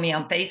can follow me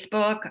on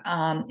Facebook,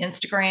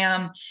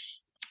 Instagram,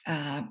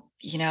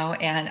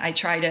 and I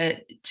try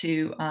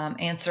to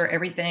answer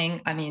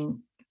everything. I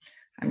mean,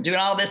 I'm doing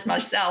all this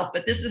myself,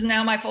 but this is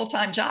now my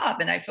full-time job,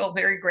 and I feel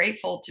very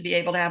grateful to be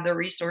able to have the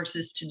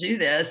resources to do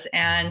this.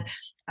 And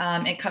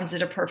it comes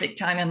at a perfect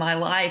time in my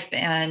life,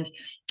 and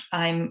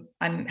I'm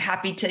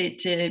happy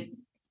to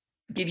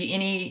give you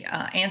any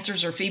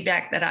answers or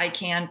feedback that I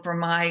can from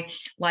my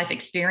life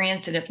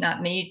experience. And if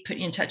not me, put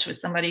you in touch with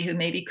somebody who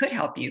maybe could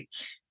help you.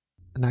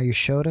 Now, you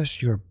showed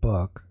us your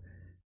book,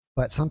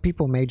 but some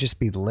people may just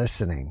be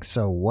listening.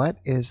 So what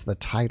is the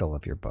title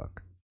of your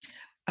book?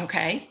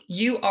 Okay.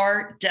 You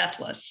Are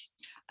Deathless.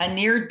 A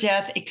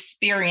near-death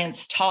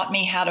experience taught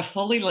me how to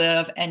fully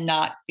live and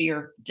not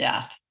fear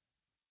death.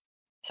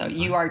 So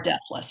you are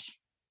deathless.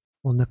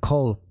 Well,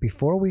 Nicole,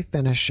 before we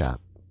finish up,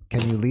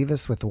 can you leave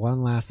us with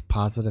one last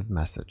positive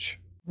message?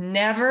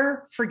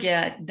 Never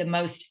forget the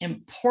most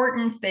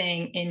important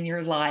thing in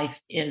your life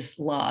is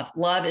love.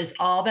 Love is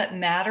all that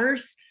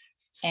matters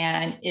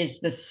and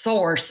is the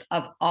source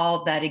of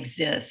all that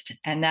exists.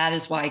 And that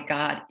is why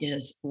God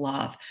is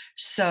love.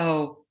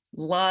 So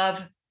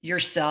love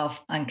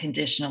yourself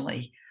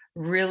unconditionally.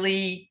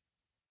 Really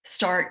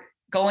start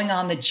going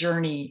on the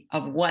journey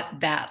of what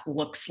that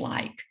looks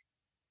like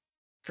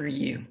for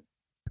you.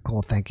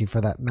 Nicole, thank you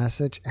for that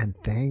message, and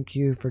thank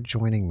you for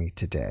joining me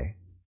today.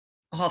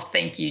 Well,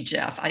 thank you,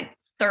 Jeff. I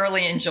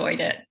thoroughly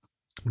enjoyed it.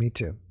 Me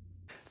too.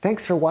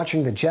 Thanks for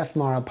watching the Jeff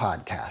Mara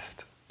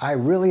podcast. I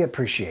really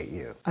appreciate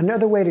you.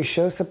 Another way to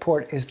show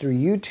support is through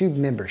YouTube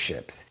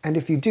memberships. And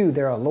if you do,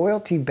 there are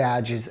loyalty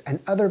badges and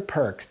other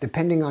perks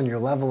depending on your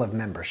level of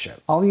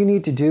membership. All you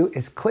need to do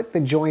is click the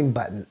join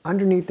button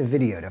underneath the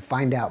video to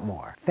find out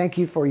more. Thank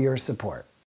you for your support.